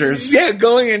fixtures. Yeah,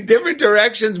 going in different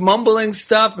directions, mumbling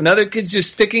stuff, and other kids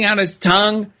just sticking out his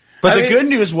tongue. But the good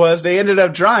news was they ended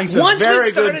up drawing some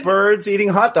very good birds eating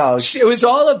hot dogs. It was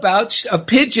all about a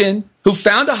pigeon who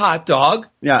found a hot dog,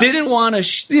 didn't want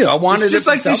to, wanted it's just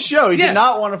like this show. He did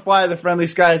not want to fly the friendly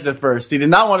skies at first. He did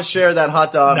not want to share that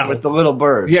hot dog with the little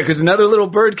bird. Yeah, because another little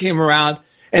bird came around,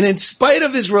 and in spite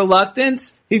of his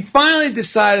reluctance, he finally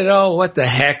decided, oh, what the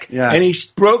heck. Yeah. And he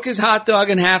broke his hot dog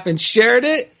in half and shared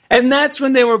it, and that's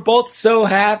when they were both so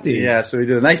happy. Yeah, so he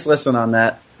did a nice lesson on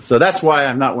that. So that's why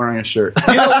I'm not wearing a shirt. He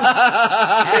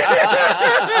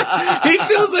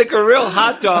feels like a real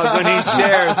hot dog when he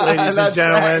shares, ladies and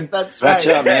gentlemen. That's right. Watch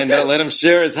out, man. Don't let him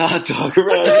share his hot dog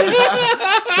around.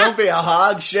 Don't be a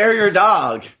hog. Share your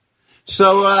dog.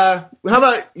 So how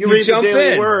about you read the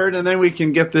Daily Word, and then we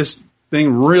can get this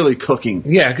thing really cooking.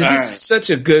 Yeah, because this is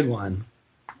such a good one.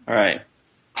 All right.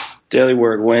 Daily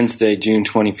Word, Wednesday, June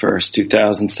 21st,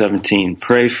 2017.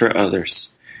 Pray for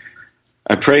others.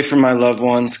 I pray for my loved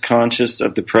ones, conscious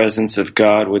of the presence of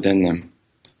God within them.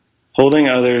 Holding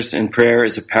others in prayer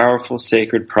is a powerful,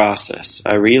 sacred process.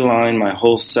 I realign my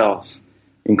whole self,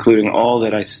 including all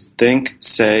that I think,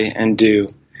 say, and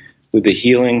do, with the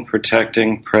healing,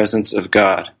 protecting presence of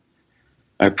God.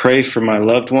 I pray for my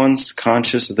loved ones,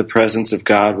 conscious of the presence of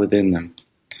God within them.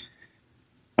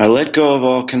 I let go of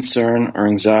all concern or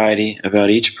anxiety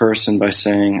about each person by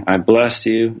saying, I bless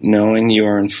you, knowing you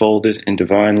are enfolded in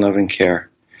divine loving care.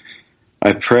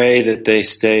 I pray that they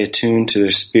stay attuned to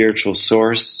their spiritual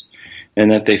source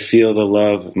and that they feel the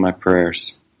love of my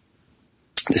prayers.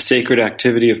 The sacred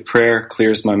activity of prayer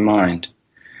clears my mind.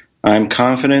 I am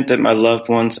confident that my loved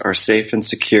ones are safe and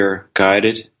secure,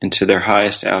 guided into their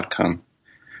highest outcome.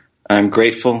 I am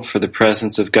grateful for the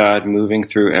presence of God moving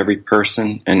through every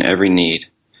person and every need.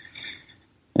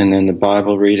 And then the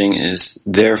Bible reading is,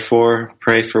 therefore,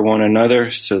 pray for one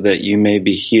another so that you may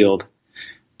be healed.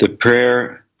 The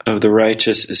prayer of the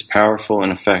righteous is powerful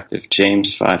and effective.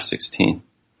 James 5:16.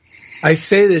 I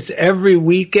say this every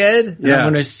week, Ed. Yeah. I'm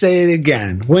going to say it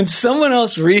again. When someone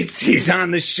else reads these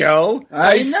on the show,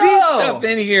 I see stuff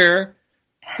in here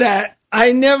that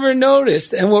I never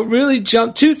noticed. And what really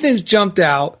two things jumped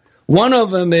out. One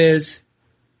of them is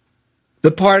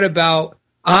the part about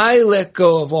I let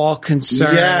go of all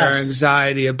concern or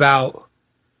anxiety about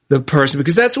the person,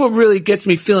 because that's what really gets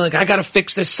me feeling like I got to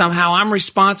fix this somehow. I'm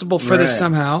responsible for this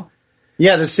somehow.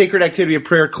 Yeah, the sacred activity of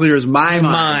prayer clears my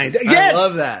mind. Yes. I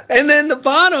love that. And then the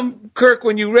bottom, Kirk,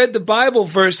 when you read the Bible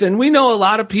verse, and we know a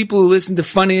lot of people who listen to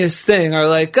Funniest Thing are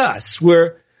like us,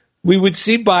 where we would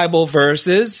see Bible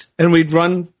verses and we'd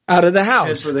run out of the house.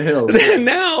 Head for the hills. And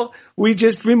now we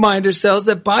just remind ourselves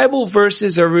that Bible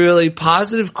verses are really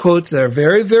positive quotes that are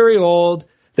very, very old.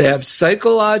 They have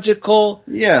psychological,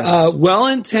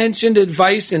 well-intentioned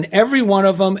advice in every one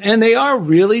of them, and they are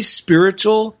really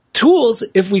spiritual tools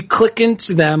if we click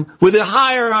into them with a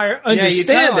higher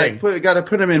understanding. You got to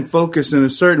put them in focus in a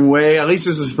certain way. At least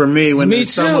this is for me. When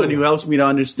there's someone who helps me to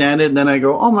understand it, and then I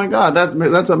go, "Oh my God,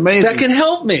 that's amazing." That can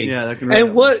help me. Yeah, that can.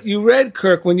 And what you read,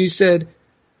 Kirk, when you said,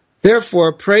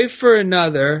 "Therefore, pray for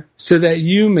another so that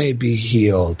you may be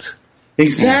healed."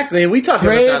 Exactly, and we talk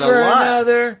about that a lot. Pray for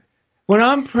another. When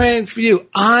I'm praying for you,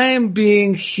 I'm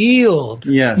being healed.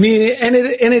 Yes, and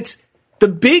it's the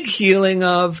big healing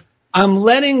of I'm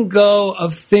letting go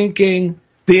of thinking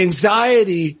the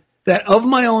anxiety that of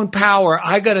my own power,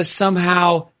 I got to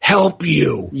somehow help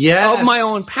you. Yes. Of my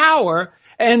own power.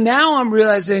 And now I'm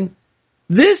realizing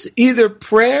this either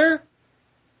prayer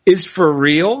is for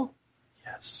real.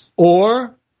 Yes.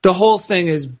 Or the whole thing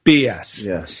is BS.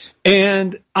 Yes.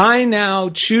 And I now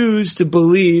choose to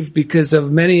believe, because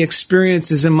of many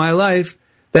experiences in my life,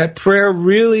 that prayer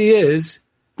really is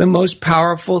the most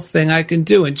powerful thing I can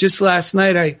do. And just last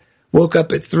night, I woke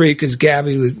up at 3 because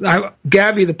Gabby,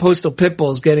 the postal pit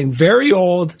bull, is getting very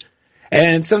old.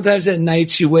 And sometimes at night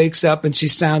she wakes up and she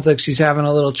sounds like she's having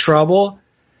a little trouble.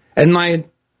 And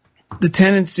the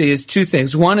tendency is two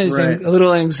things. One is a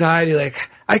little anxiety, like,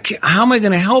 how am I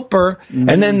going to help her? Mm-hmm.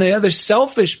 And then the other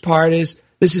selfish part is,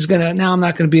 now I'm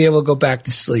not going to be able to go back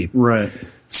to sleep. Right.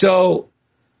 So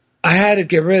I had to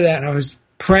get rid of that. And I was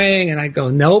praying and I go,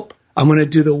 nope, I'm going to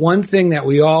do the one thing that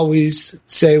we always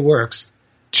say works.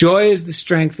 Joy is the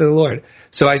strength of the Lord.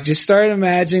 So I just started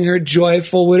imagining her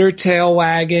joyful with her tail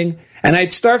wagging. And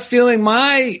I'd start feeling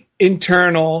my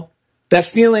internal, that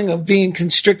feeling of being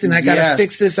constricted. I got to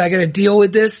fix this. I got to deal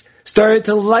with this. Started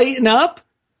to lighten up.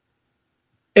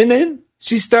 And then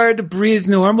she started to breathe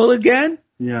normal again.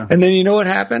 Yeah. And then you know what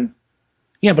happened?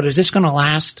 Yeah, but is this going to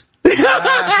last? So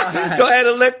I had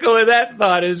to let go of that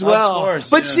thought as well. Of course,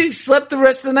 but she slept the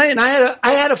rest of the night, and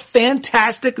I had a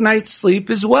fantastic night's sleep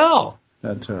as well.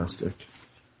 Fantastic.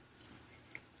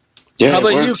 Yeah, how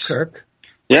about you, Kirk?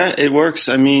 Yeah, it works.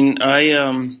 I mean,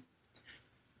 I'm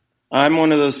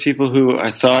one of those people who I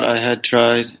thought I had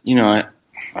tried. You know,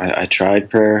 I tried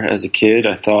prayer as a kid.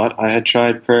 I thought I had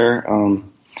tried prayer.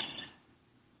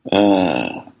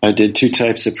 I did 2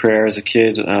 types of prayer as a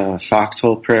kid,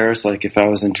 foxhole prayers, like if I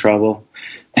was in trouble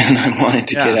and I wanted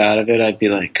to get out of it, I'd be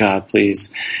like, God,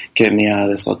 please get me out of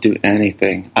this. I'll do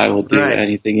anything. I will do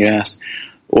anything you ask.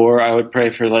 Or I would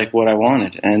pray for like what I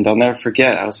wanted. And I'll never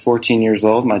forget, I was 14 years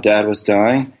old. My dad was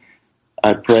dying.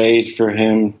 I prayed for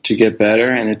him to get better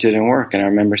and it didn't work. And I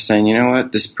remember saying, you know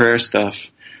what, this prayer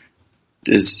stuff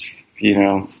is,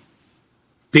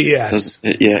 BS.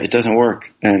 It doesn't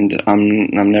work, and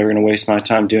I'm never going to waste my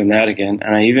time doing that again.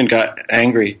 And I even got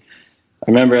angry.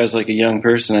 I remember as like a young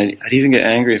person, I'd even get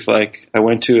angry if like I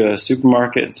went to a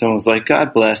supermarket and someone was like,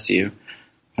 "God bless you."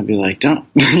 I'd be like, "Don't,"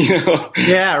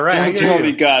 Yeah, right. Don't tell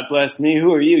me God bless me.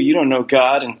 Who are you? You don't know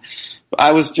God. And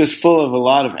I was just full of a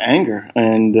lot of anger,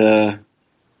 and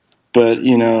but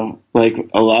like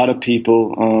a lot of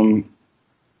people,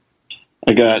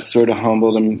 I got sort of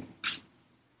humbled and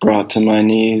brought to my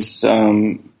knees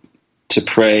to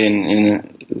pray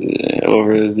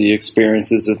over the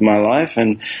experiences of my life.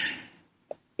 And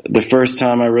the first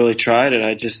time I really tried it,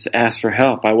 I just asked for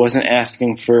help. I wasn't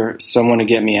asking for someone to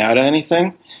get me out of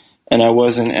anything, and I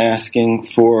wasn't making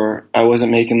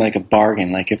like a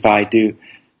bargain, like if I do,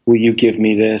 will you give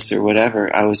me this or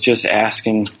whatever. I was just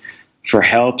asking for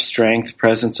help, strength,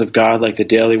 presence of God, like the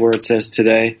Daily Word says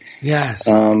today. Yes.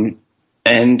 And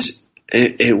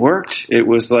it worked. It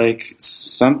was like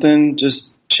something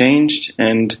just changed,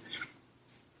 and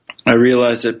I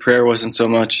realized that prayer wasn't so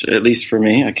much, at least for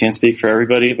me, I can't speak for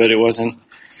everybody, but it wasn't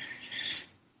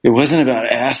about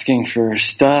asking for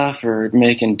stuff or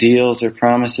making deals or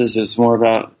promises. It was more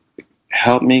about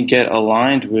help me get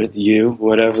aligned with you,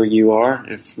 whatever you are.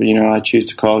 If I choose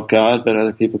to call it God, but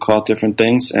other people call it different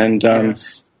things, and and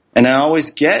I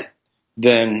always get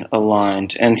then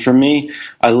aligned. And for me,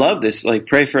 I love this, like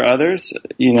pray for others.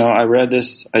 I read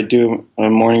this, I do a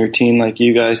morning routine like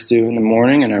you guys do in the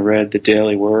morning, and I read the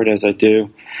Daily Word as I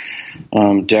do.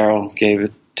 Daryl gave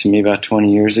it to me about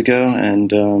 20 years ago,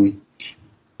 and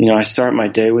I start my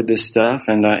day with this stuff,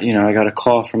 and I got a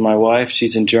call from my wife.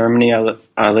 She's in Germany. I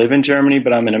live in Germany,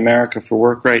 but I'm in America for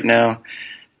work right now.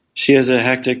 She has a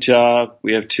hectic job.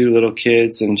 We have 2 little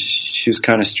kids, and she was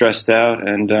kind of stressed out,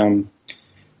 and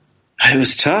it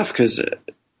was tough because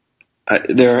I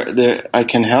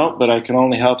can help, but I can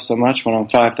only help so much when I'm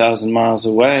 5,000 miles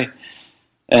away.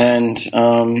 And,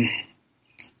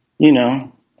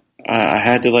 I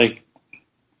had to like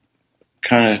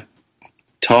kind of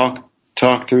talk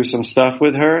through some stuff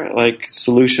with her, like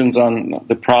solutions on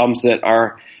the problems that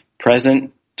are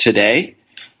present today.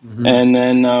 Mm-hmm. And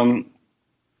then,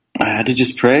 I had to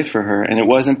just pray for her, and it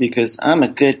wasn't because I'm a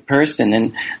good person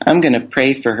and I'm going to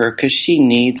pray for her because she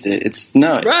needs it. It's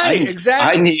not right.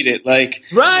 Exactly. I need it. Like,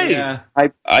 right. Yeah.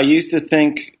 I used to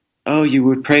think, oh, you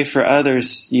would pray for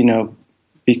others,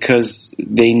 because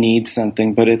they need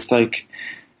something. But it's like,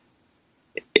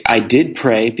 I did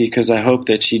pray because I hope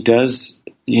that she does,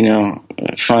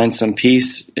 find some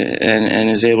peace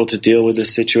and is able to deal with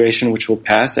this situation, which will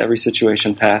pass. Every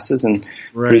situation passes, and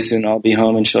pretty soon I'll be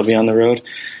home and she'll be on the road.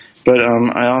 But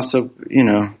I also,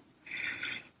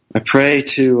 I pray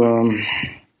to,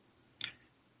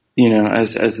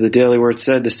 as the Daily Word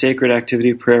said, the sacred activity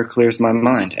of prayer clears my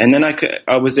mind. And then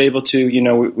I was able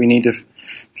to, we need to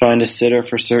find a sitter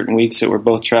for certain weeks that we're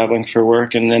both traveling for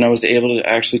work, and then I was able to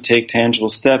actually take tangible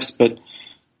steps. But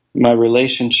my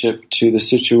relationship to the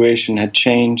situation had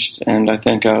changed, and I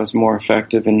think I was more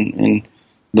effective. And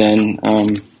then,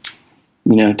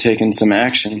 taken some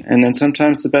action. And then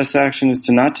sometimes the best action is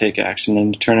to not take action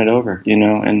and to turn it over,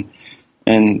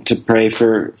 and to pray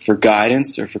for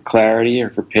guidance or for clarity or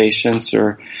for patience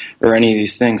or any of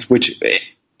these things, which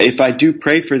if I do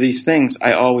pray for these things,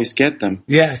 I always get them.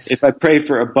 Yes. If I pray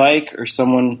for a bike or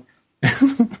someone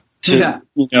to,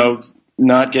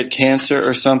 not get cancer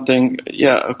or something,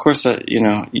 of course, I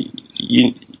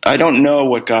don't know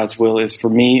what God's will is for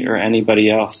me or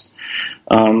anybody else.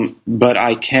 But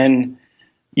I can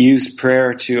use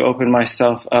prayer to open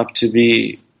myself up to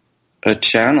be a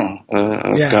channel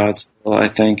of God's will, I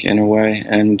think, in a way.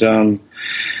 And,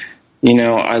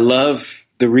 I love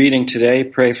the reading today,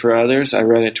 Pray for Others. I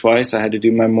read it twice. I had to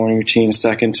do my morning routine a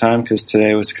second time because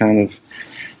today was kind of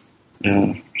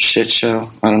shit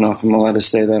show. I don't know if I'm allowed to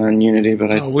say that on Unity,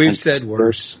 but we've said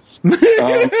worse. But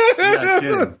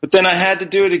then I had to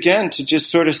do it again to just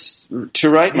sort of to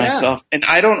write myself. And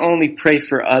I don't only pray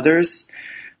for others,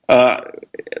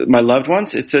 my loved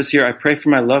ones. It says here, I pray for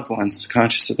my loved ones,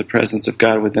 conscious of the presence of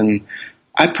God within them.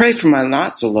 I pray for my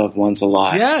not so loved ones a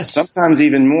lot. Yes. Sometimes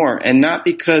even more. And not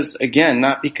because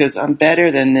I'm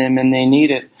better than them and they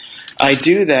need it. I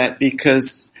do that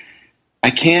because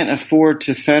I can't afford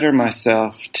to fetter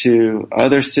myself to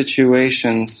other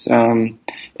situations.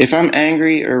 If I'm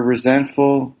angry or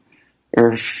resentful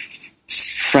or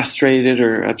frustrated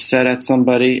or upset at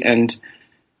somebody, and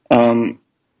the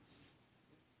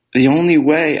only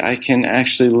way I can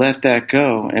actually let that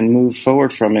go and move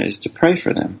forward from it is to pray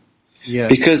for them. Yes.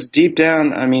 Because deep down,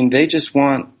 they just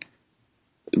want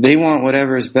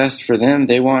whatever is best for them.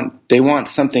 They want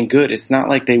something good. It's not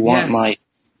like they want my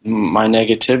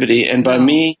negativity. And by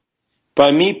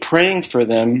me praying for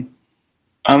them,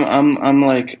 I'm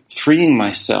like freeing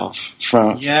myself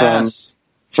from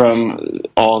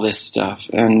all this stuff.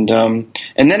 And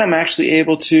then I'm actually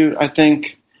able to, I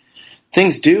think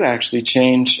things do actually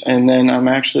change. And then I'm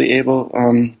actually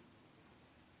able,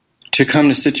 to come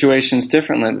to situations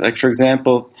differently. Like, for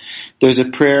example, there's a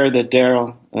prayer that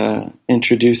Daryl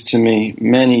introduced to me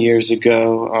many years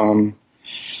ago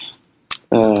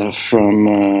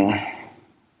from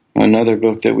another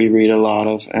book that we read a lot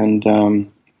of,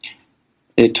 and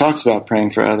it talks about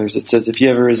praying for others. It says, if you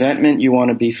have a resentment you want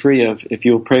to be free of, if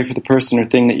you will pray for the person or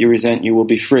thing that you resent, you will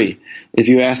be free. If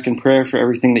you ask in prayer for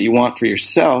everything that you want for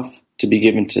yourself to be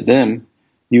given to them,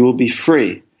 you will be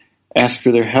free. Ask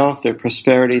for their health, their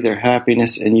prosperity, their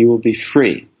happiness, and you will be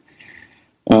free.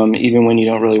 Even when you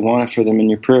don't really want it for them, and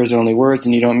your prayers are only words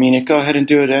and you don't mean it, go ahead and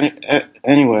do it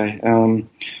anyway. And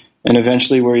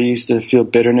eventually, where you used to feel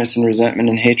bitterness and resentment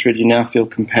and hatred, you now feel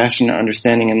compassion,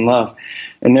 understanding, and love.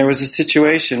 And there was a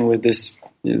situation with this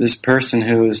person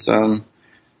who was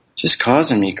just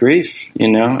causing me grief,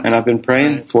 and I've been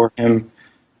praying for him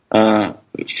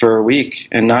for a week,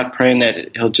 and not praying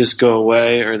that he'll just go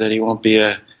away or that he won't be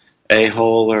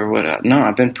a-hole or what. No,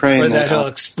 I've been praying that he'll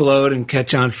explode and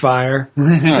catch on fire.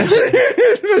 Praying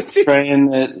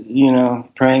that,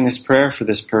 praying this prayer for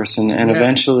this person. And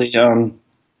eventually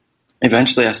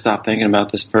I stopped thinking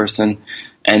about this person.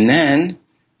 And then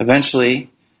eventually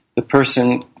the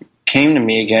person came to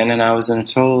me again, and I was in a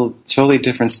totally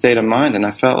different state of mind, and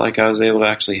I felt like I was able to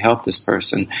actually help this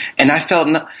person. And I felt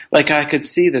like I could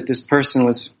see that this person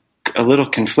was a little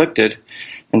conflicted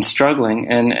and struggling,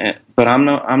 but I'm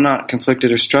not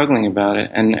conflicted or struggling about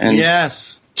it, and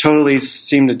totally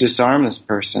seem to disarm this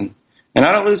person, and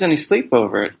I don't lose any sleep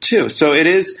over it too. So it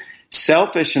is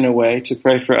selfish in a way to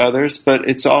pray for others, but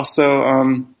it's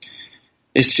also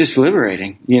it's just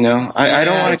liberating, I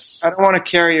don't want to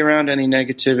carry around any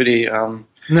negativity.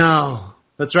 No,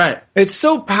 that's right. It's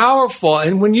so powerful,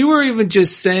 and when you were even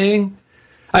just saying.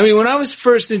 When I was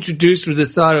first introduced with the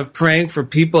thought of praying for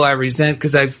people I resent,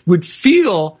 because I would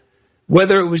feel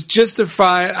whether it was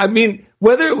justified,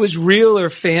 whether it was real or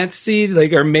fancied,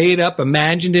 or made up,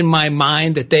 imagined in my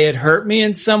mind that they had hurt me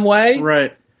in some way.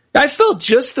 Right. I felt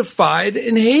justified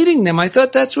in hating them. I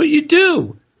thought that's what you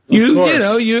do.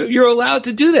 You're allowed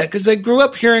to do that, because I grew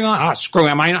up hearing, screw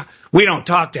him. We don't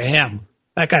talk to him.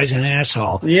 That guy's an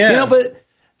asshole. Yeah. But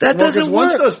that doesn't work.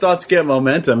 Once those thoughts get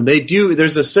momentum, they do.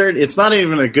 There's a certain. It's not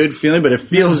even a good feeling, but it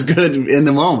feels good in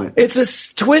the moment. It's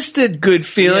a twisted good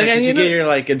feeling, and you get your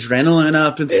adrenaline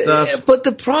up and stuff. But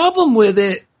the problem with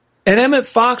it, and Emmett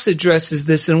Fox addresses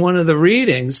this in one of the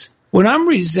readings. When I'm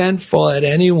resentful at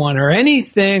anyone or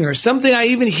anything or something I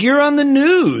even hear on the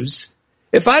news,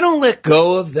 if I don't let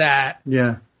go of that,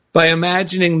 by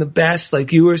imagining the best,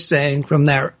 like you were saying from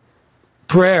that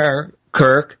prayer,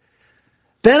 Kirk,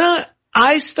 then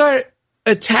I start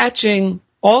attaching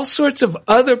all sorts of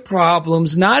other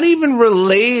problems, not even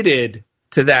related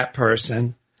to that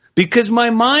person, because my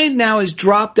mind now has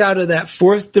dropped out of that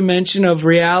fourth dimension of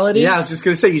reality. Yeah, I was just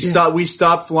going to say, we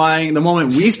stopped flying. The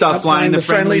moment we stopped flying the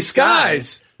friendly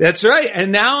skies. That's right.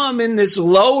 And now I'm in this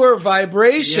lower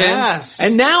vibration. Yes.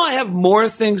 And now I have more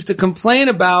things to complain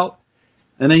about.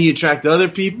 And then you attract other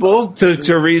people to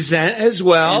resent as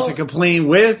well, and to complain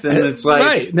with, and it's like,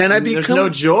 right. Then there's no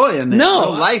joy in it, no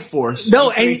life force,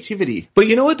 no creativity. But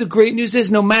you know what the great news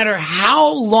is? No matter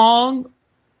how long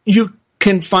you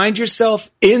can find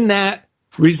yourself in that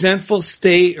resentful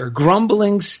state or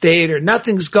grumbling state or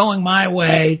nothing's going my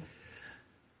way,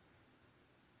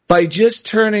 by just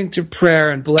turning to prayer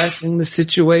and blessing the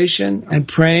situation and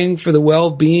praying for the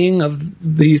well-being of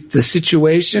the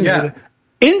situation. Yeah.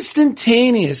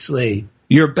 Instantaneously,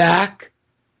 you're back,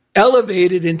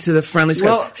 elevated into the friendly skies.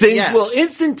 Well, Things will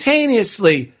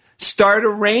instantaneously start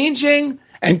arranging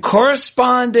and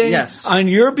corresponding on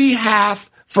your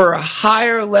behalf for a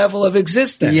higher level of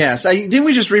existence. Yes. Didn't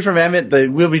we just read from Emmett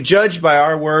that we'll be judged by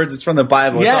our words? It's from the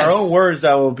Bible. Yes. It's our own words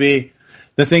that will be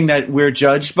the thing that we're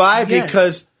judged by. Yes.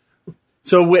 Because,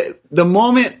 the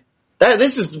moment...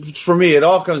 This is, for me, it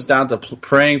all comes down to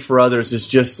praying for others is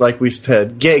just like we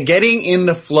said, getting in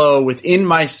the flow within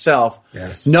myself,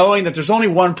 knowing that there's only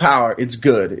one power. It's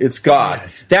good. It's God.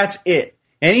 Yes. That's it.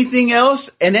 Anything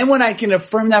else, and then when I can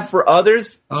affirm that for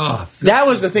others, that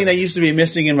was the thing that used to be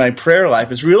missing in my prayer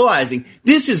life, is realizing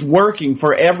this is working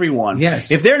for everyone.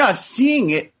 Yes. If they're not seeing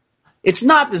it, it's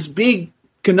not this big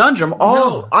conundrum.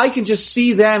 I can just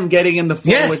see them getting in the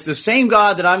flow with the same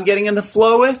God that I'm getting in the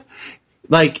flow with.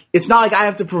 Like, it's not like I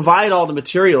have to provide all the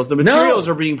materials. The materials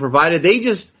are being provided. They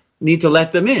just need to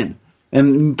let them in.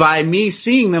 And by me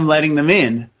seeing them, letting them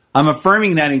in, I'm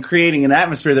affirming that and creating an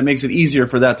atmosphere that makes it easier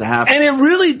for that to happen. And it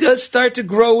really does start to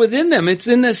grow within them. It's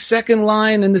in the second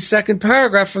line in the second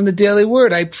paragraph from the Daily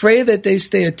Word. I pray that they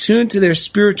stay attuned to their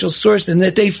spiritual source and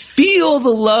that they feel the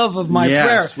love of my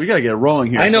prayer. We got to get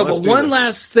rolling here. I know, but one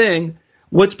last thing.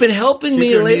 What's been helping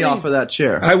me lately... knee off of that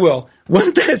chair. I will.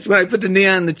 When I put the knee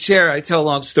on the chair, I tell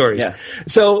long stories. Yeah.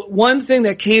 So one thing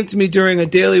that came to me during a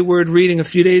Daily Word reading a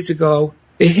few days ago,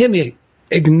 it hit me.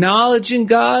 Acknowledging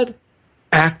God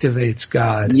activates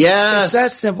God. Yes. It's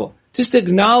that simple. Just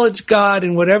acknowledge God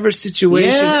in whatever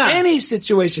situation, any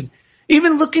situation.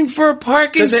 Even looking for a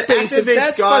parking space. It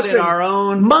activates God in our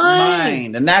own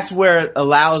mind. And that's where it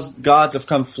allows God to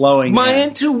come flowing. My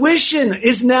intuition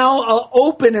is now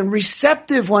open and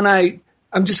receptive when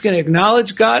I'm just going to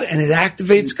acknowledge God, and it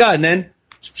activates God. And then,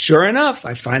 sure enough,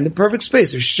 I find the perfect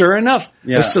space. Or sure enough,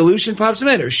 a solution pops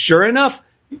in. Or sure enough,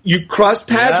 you cross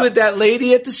paths with that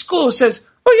lady at the school who says,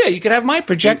 oh, yeah, you can have my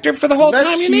projector for the whole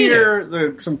time you need it. Let's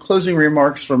hear some closing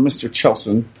remarks from Mr.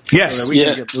 Chelson. Yes. So that we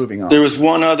can get moving on. There was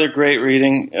one other great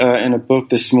reading in a book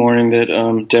this morning that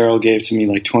Daryl gave to me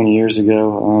like 20 years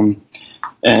ago.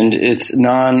 And it's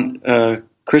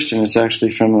non-Christian. It's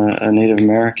actually from a Native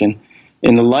American.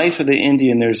 In the life of the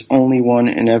Indian, there's only one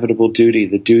inevitable duty,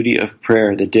 the duty of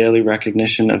prayer, the daily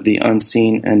recognition of the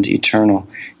unseen and eternal.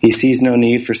 He sees no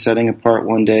need for setting apart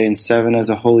one day and 7 as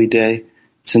a holy day,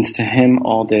 since to him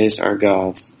all days are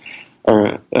God's.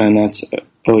 And that's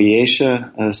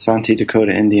Oyesha, a Santi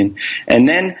Dakota Indian. And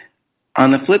then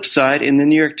on the flip side, in the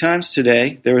New York Times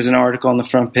today, there was an article on the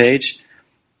front page,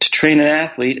 to train an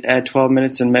athlete, add 12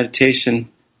 minutes in meditation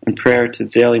and prayer to the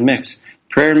daily mix.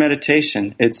 Prayer and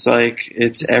meditation, it's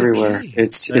everywhere.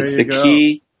 It's the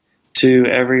key to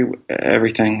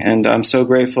everything. And I'm so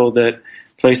grateful that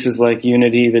places like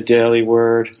Unity, the Daily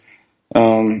Word,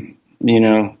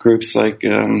 groups like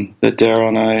that Daryl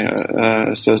and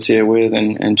I associate with,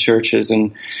 and churches,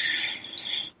 and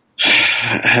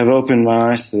have opened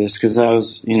my eyes to this, because I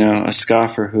was, a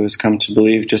scoffer who has come to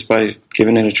believe just by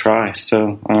giving it a try.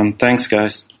 So thanks,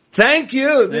 guys. Thank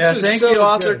you. Thank you,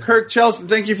 author Kirk Chelson.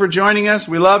 Thank you for joining us.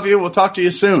 We love you. We'll talk to you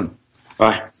soon.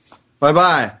 Bye.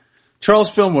 Bye-bye. Charles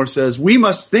Fillmore says, we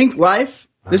must think life.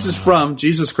 This is from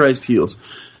Jesus Christ Heals.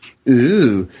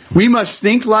 Ooh. We must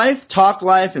think life, talk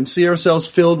life, and see ourselves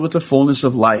filled with the fullness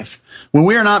of life. When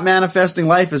we are not manifesting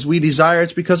life as we desire,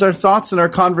 it's because our thoughts and our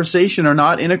conversation are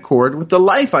not in accord with the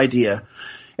life idea.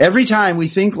 Every time we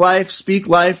think life, speak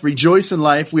life, rejoice in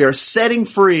life, we are setting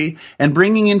free and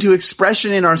bringing into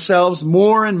expression in ourselves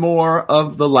more and more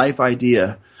of the life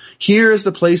idea. Here is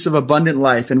the place of abundant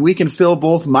life, and we can fill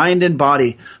both mind and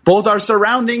body, both our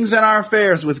surroundings and our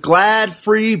affairs, with glad,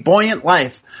 free, buoyant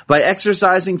life by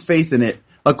exercising faith in it.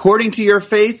 According to your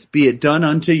faith, be it done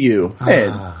unto you. Ed,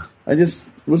 I just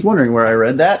was wondering where I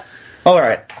read that. All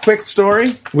right, quick story.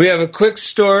 We have a quick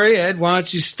story. Ed, why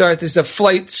don't you start? This is a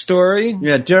flight story.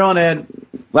 Yeah, Daryl and Ed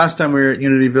last time we were at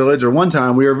Unity Village, or one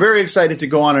time, we were very excited to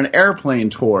go on an airplane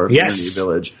tour of Unity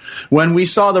Village. When we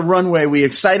saw the runway, we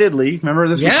excitedly, remember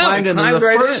this? Yeah, we climbed in the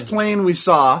right first plane we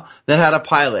saw that had a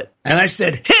pilot. And I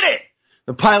said, hit it!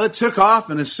 The pilot took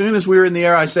off, and as soon as we were in the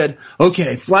air, I said,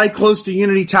 okay, fly close to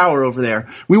Unity Tower over there.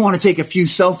 We want to take a few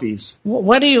selfies.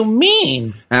 What do you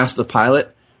mean? Asked the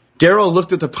pilot. Daryl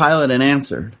looked at the pilot and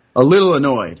answered, a little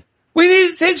annoyed. We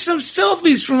need to take some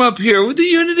selfies from up here with the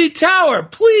Unity Tower.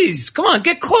 Please, come on,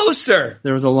 get closer.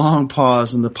 There was a long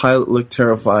pause, and the pilot looked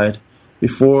terrified.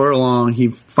 Before long, he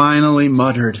finally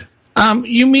muttered,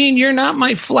 You mean you're not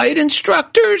my flight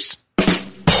instructors?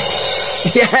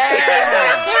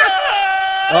 Yeah!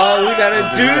 Oh, we got a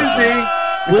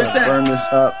doozy. Where's that? Burn this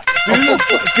up.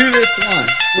 Do this one.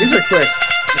 These are quick.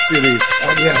 Let's do these.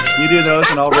 Oh, yeah. You do those,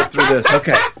 and I'll rip through this.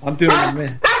 Okay, I'm doing them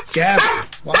in. Gabby.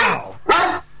 Wow.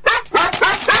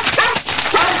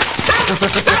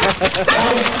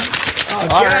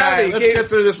 All right, let's get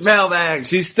through this mailbag.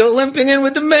 She's still limping in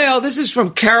with the mail. This is from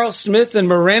Carol Smith in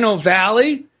Moreno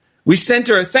Valley. We sent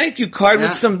her a thank you card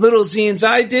with some little zines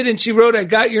I did, and she wrote, I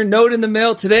got your note in the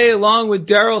mail today along with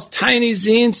Daryl's tiny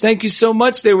zines. Thank you so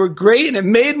much. They were great, and it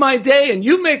made my day, and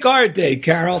you make our day,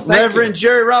 Carol. Reverend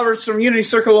Jerry Roberts from Unity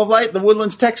Circle of Light, the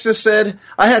Woodlands, Texas, said,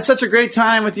 I had such a great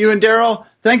time with you and Daryl.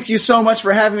 Thank you so much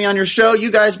for having me on your show.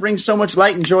 You guys bring so much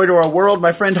light and joy to our world.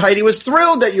 My friend Heidi was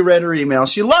thrilled that you read her email.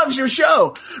 She loves your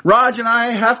show. Raj and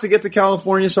I have to get to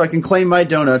California so I can claim my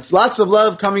donuts. Lots of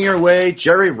love coming your way,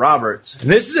 Jerry Roberts. And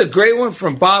this is a great one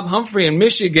from Bob Humphrey in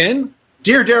Michigan.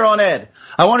 Dear Daryl and Ed,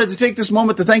 I wanted to take this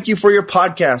moment to thank you for your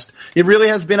podcast. It really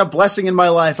has been a blessing in my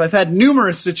life. I've had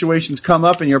numerous situations come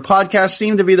up, and your podcast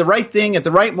seemed to be the right thing at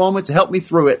the right moment to help me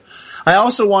through it. I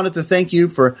also wanted to thank you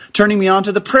for turning me on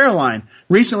to the prayer line.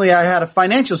 Recently, I had a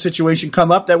financial situation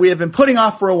come up that we have been putting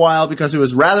off for a while because it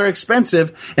was rather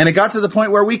expensive, and it got to the point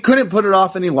where we couldn't put it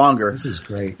off any longer. This is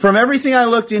great. From everything I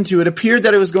looked into, it appeared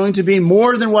that it was going to be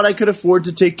more than what I could afford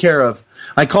to take care of.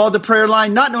 I called the prayer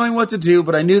line not knowing what to do,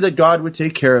 but I knew that God would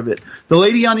take care of it. The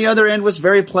lady on the other end was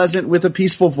very pleasant with a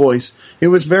peaceful voice. It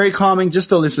was very calming just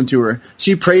to listen to her.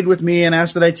 She prayed with me and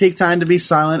asked that I take time to be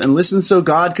silent and listen so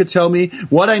God could tell me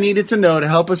what I needed to know to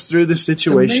help us through the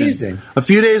situation. It's amazing. A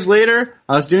few days later,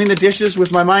 I was doing the dishes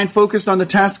with my mind focused on the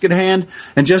task at hand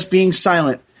and just being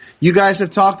silent. You guys have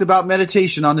talked about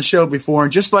meditation on the show before,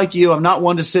 and just like you, I'm not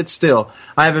one to sit still.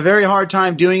 I have a very hard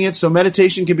time doing it, so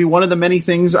meditation can be one of many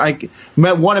things I can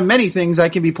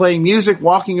be playing music,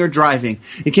 walking, or driving.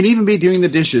 It can even be doing the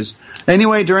dishes.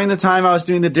 Anyway, during the time I was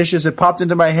doing the dishes, it popped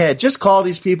into my head. Just call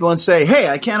these people and say, hey,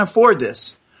 I can't afford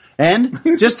this. And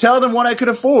just tell them what I could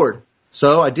afford.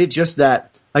 So I did just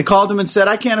that. I called them and said,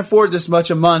 I can't afford this much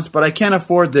a month, but I can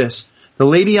afford this. The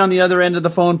lady on the other end of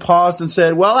the phone paused and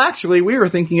said, well, actually, we were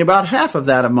thinking about half of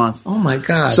that a month. Oh, my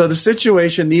God. So the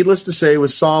situation, needless to say,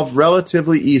 was solved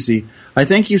relatively easy. I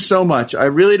thank you so much. I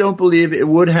really don't believe it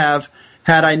would have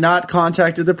had I not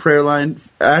contacted the prayer line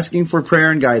asking for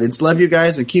prayer and guidance. Love you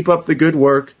guys and keep up the good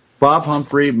work. Bob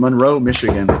Humphrey, Monroe,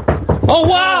 Michigan. Oh,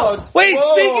 wow. Wait,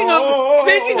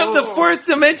 speaking of the fourth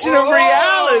dimension of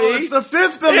reality. It's the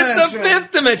fifth dimension. It's the fifth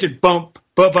dimension. Bump,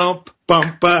 ba-bump.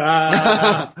 Bump,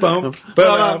 ba, bump,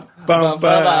 ba, bump,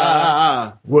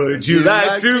 ba. Would you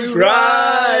like to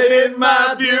ride in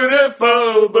my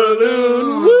beautiful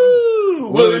balloon?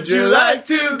 Woo! Would you like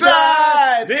to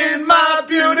glide in my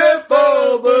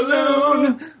beautiful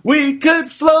balloon? We could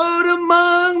float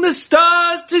among the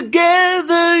stars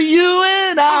together, you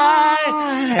and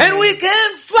I, and we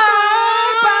can fly.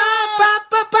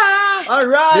 All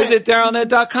right. Visit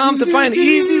DarylNet.com to find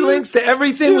easy links to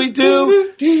everything we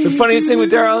do. The Funniest Thing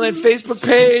with Daryl and Ed Facebook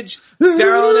page.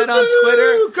 Daryl and Ed on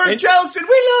Twitter. Kurt Jelson,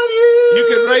 we love you. You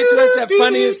can write to us at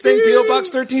Funniest Thing, P.O.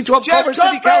 Box 1312, Culver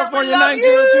City, California,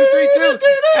 90232.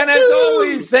 And as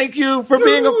always, thank you for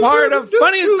being a part of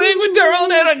Funniest Thing with Daryl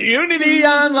and Ed on Unity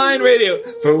Online Radio.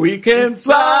 For we can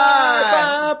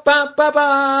fly.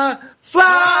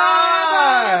 Fly.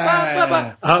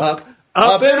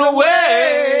 Up and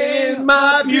away,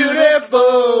 my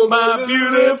beautiful balloon.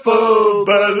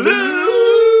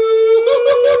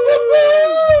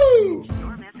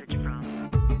 Your message from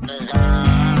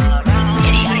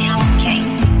Eddie, are you okay?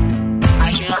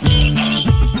 Are you okay,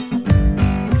 Eddie?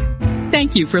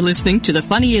 Thank you for listening to The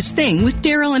Funniest Thing with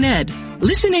Daryl and Ed.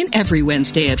 Listen in every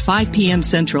Wednesday at 5 p.m.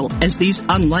 Central as these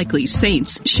unlikely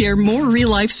saints share more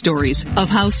real-life stories of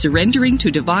how surrendering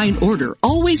to divine order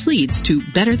always leads to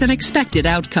better-than-expected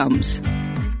outcomes.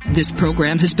 This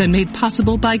program has been made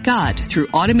possible by God through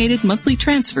automated monthly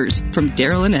transfers from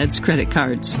Daryl and Ed's credit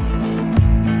cards. You've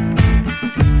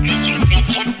been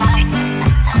hit by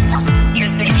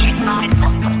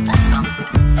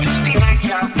a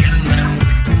spiritual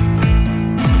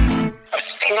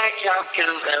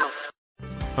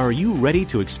Are you ready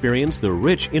to experience the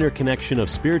rich interconnection of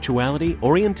spirituality,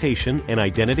 orientation, and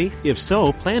identity? If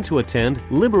so, plan to attend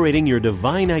Liberating Your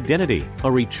Divine Identity, a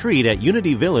retreat at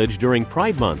Unity Village during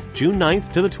Pride Month, June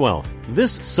 9th to the 12th.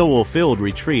 This soul-filled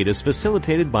retreat is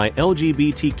facilitated by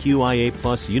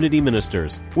LGBTQIA+ Unity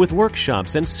ministers, with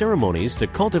workshops and ceremonies to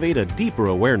cultivate a deeper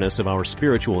awareness of our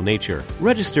spiritual nature.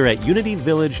 Register at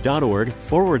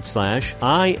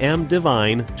unityvillage.org/I Am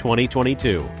Divine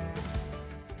 2022.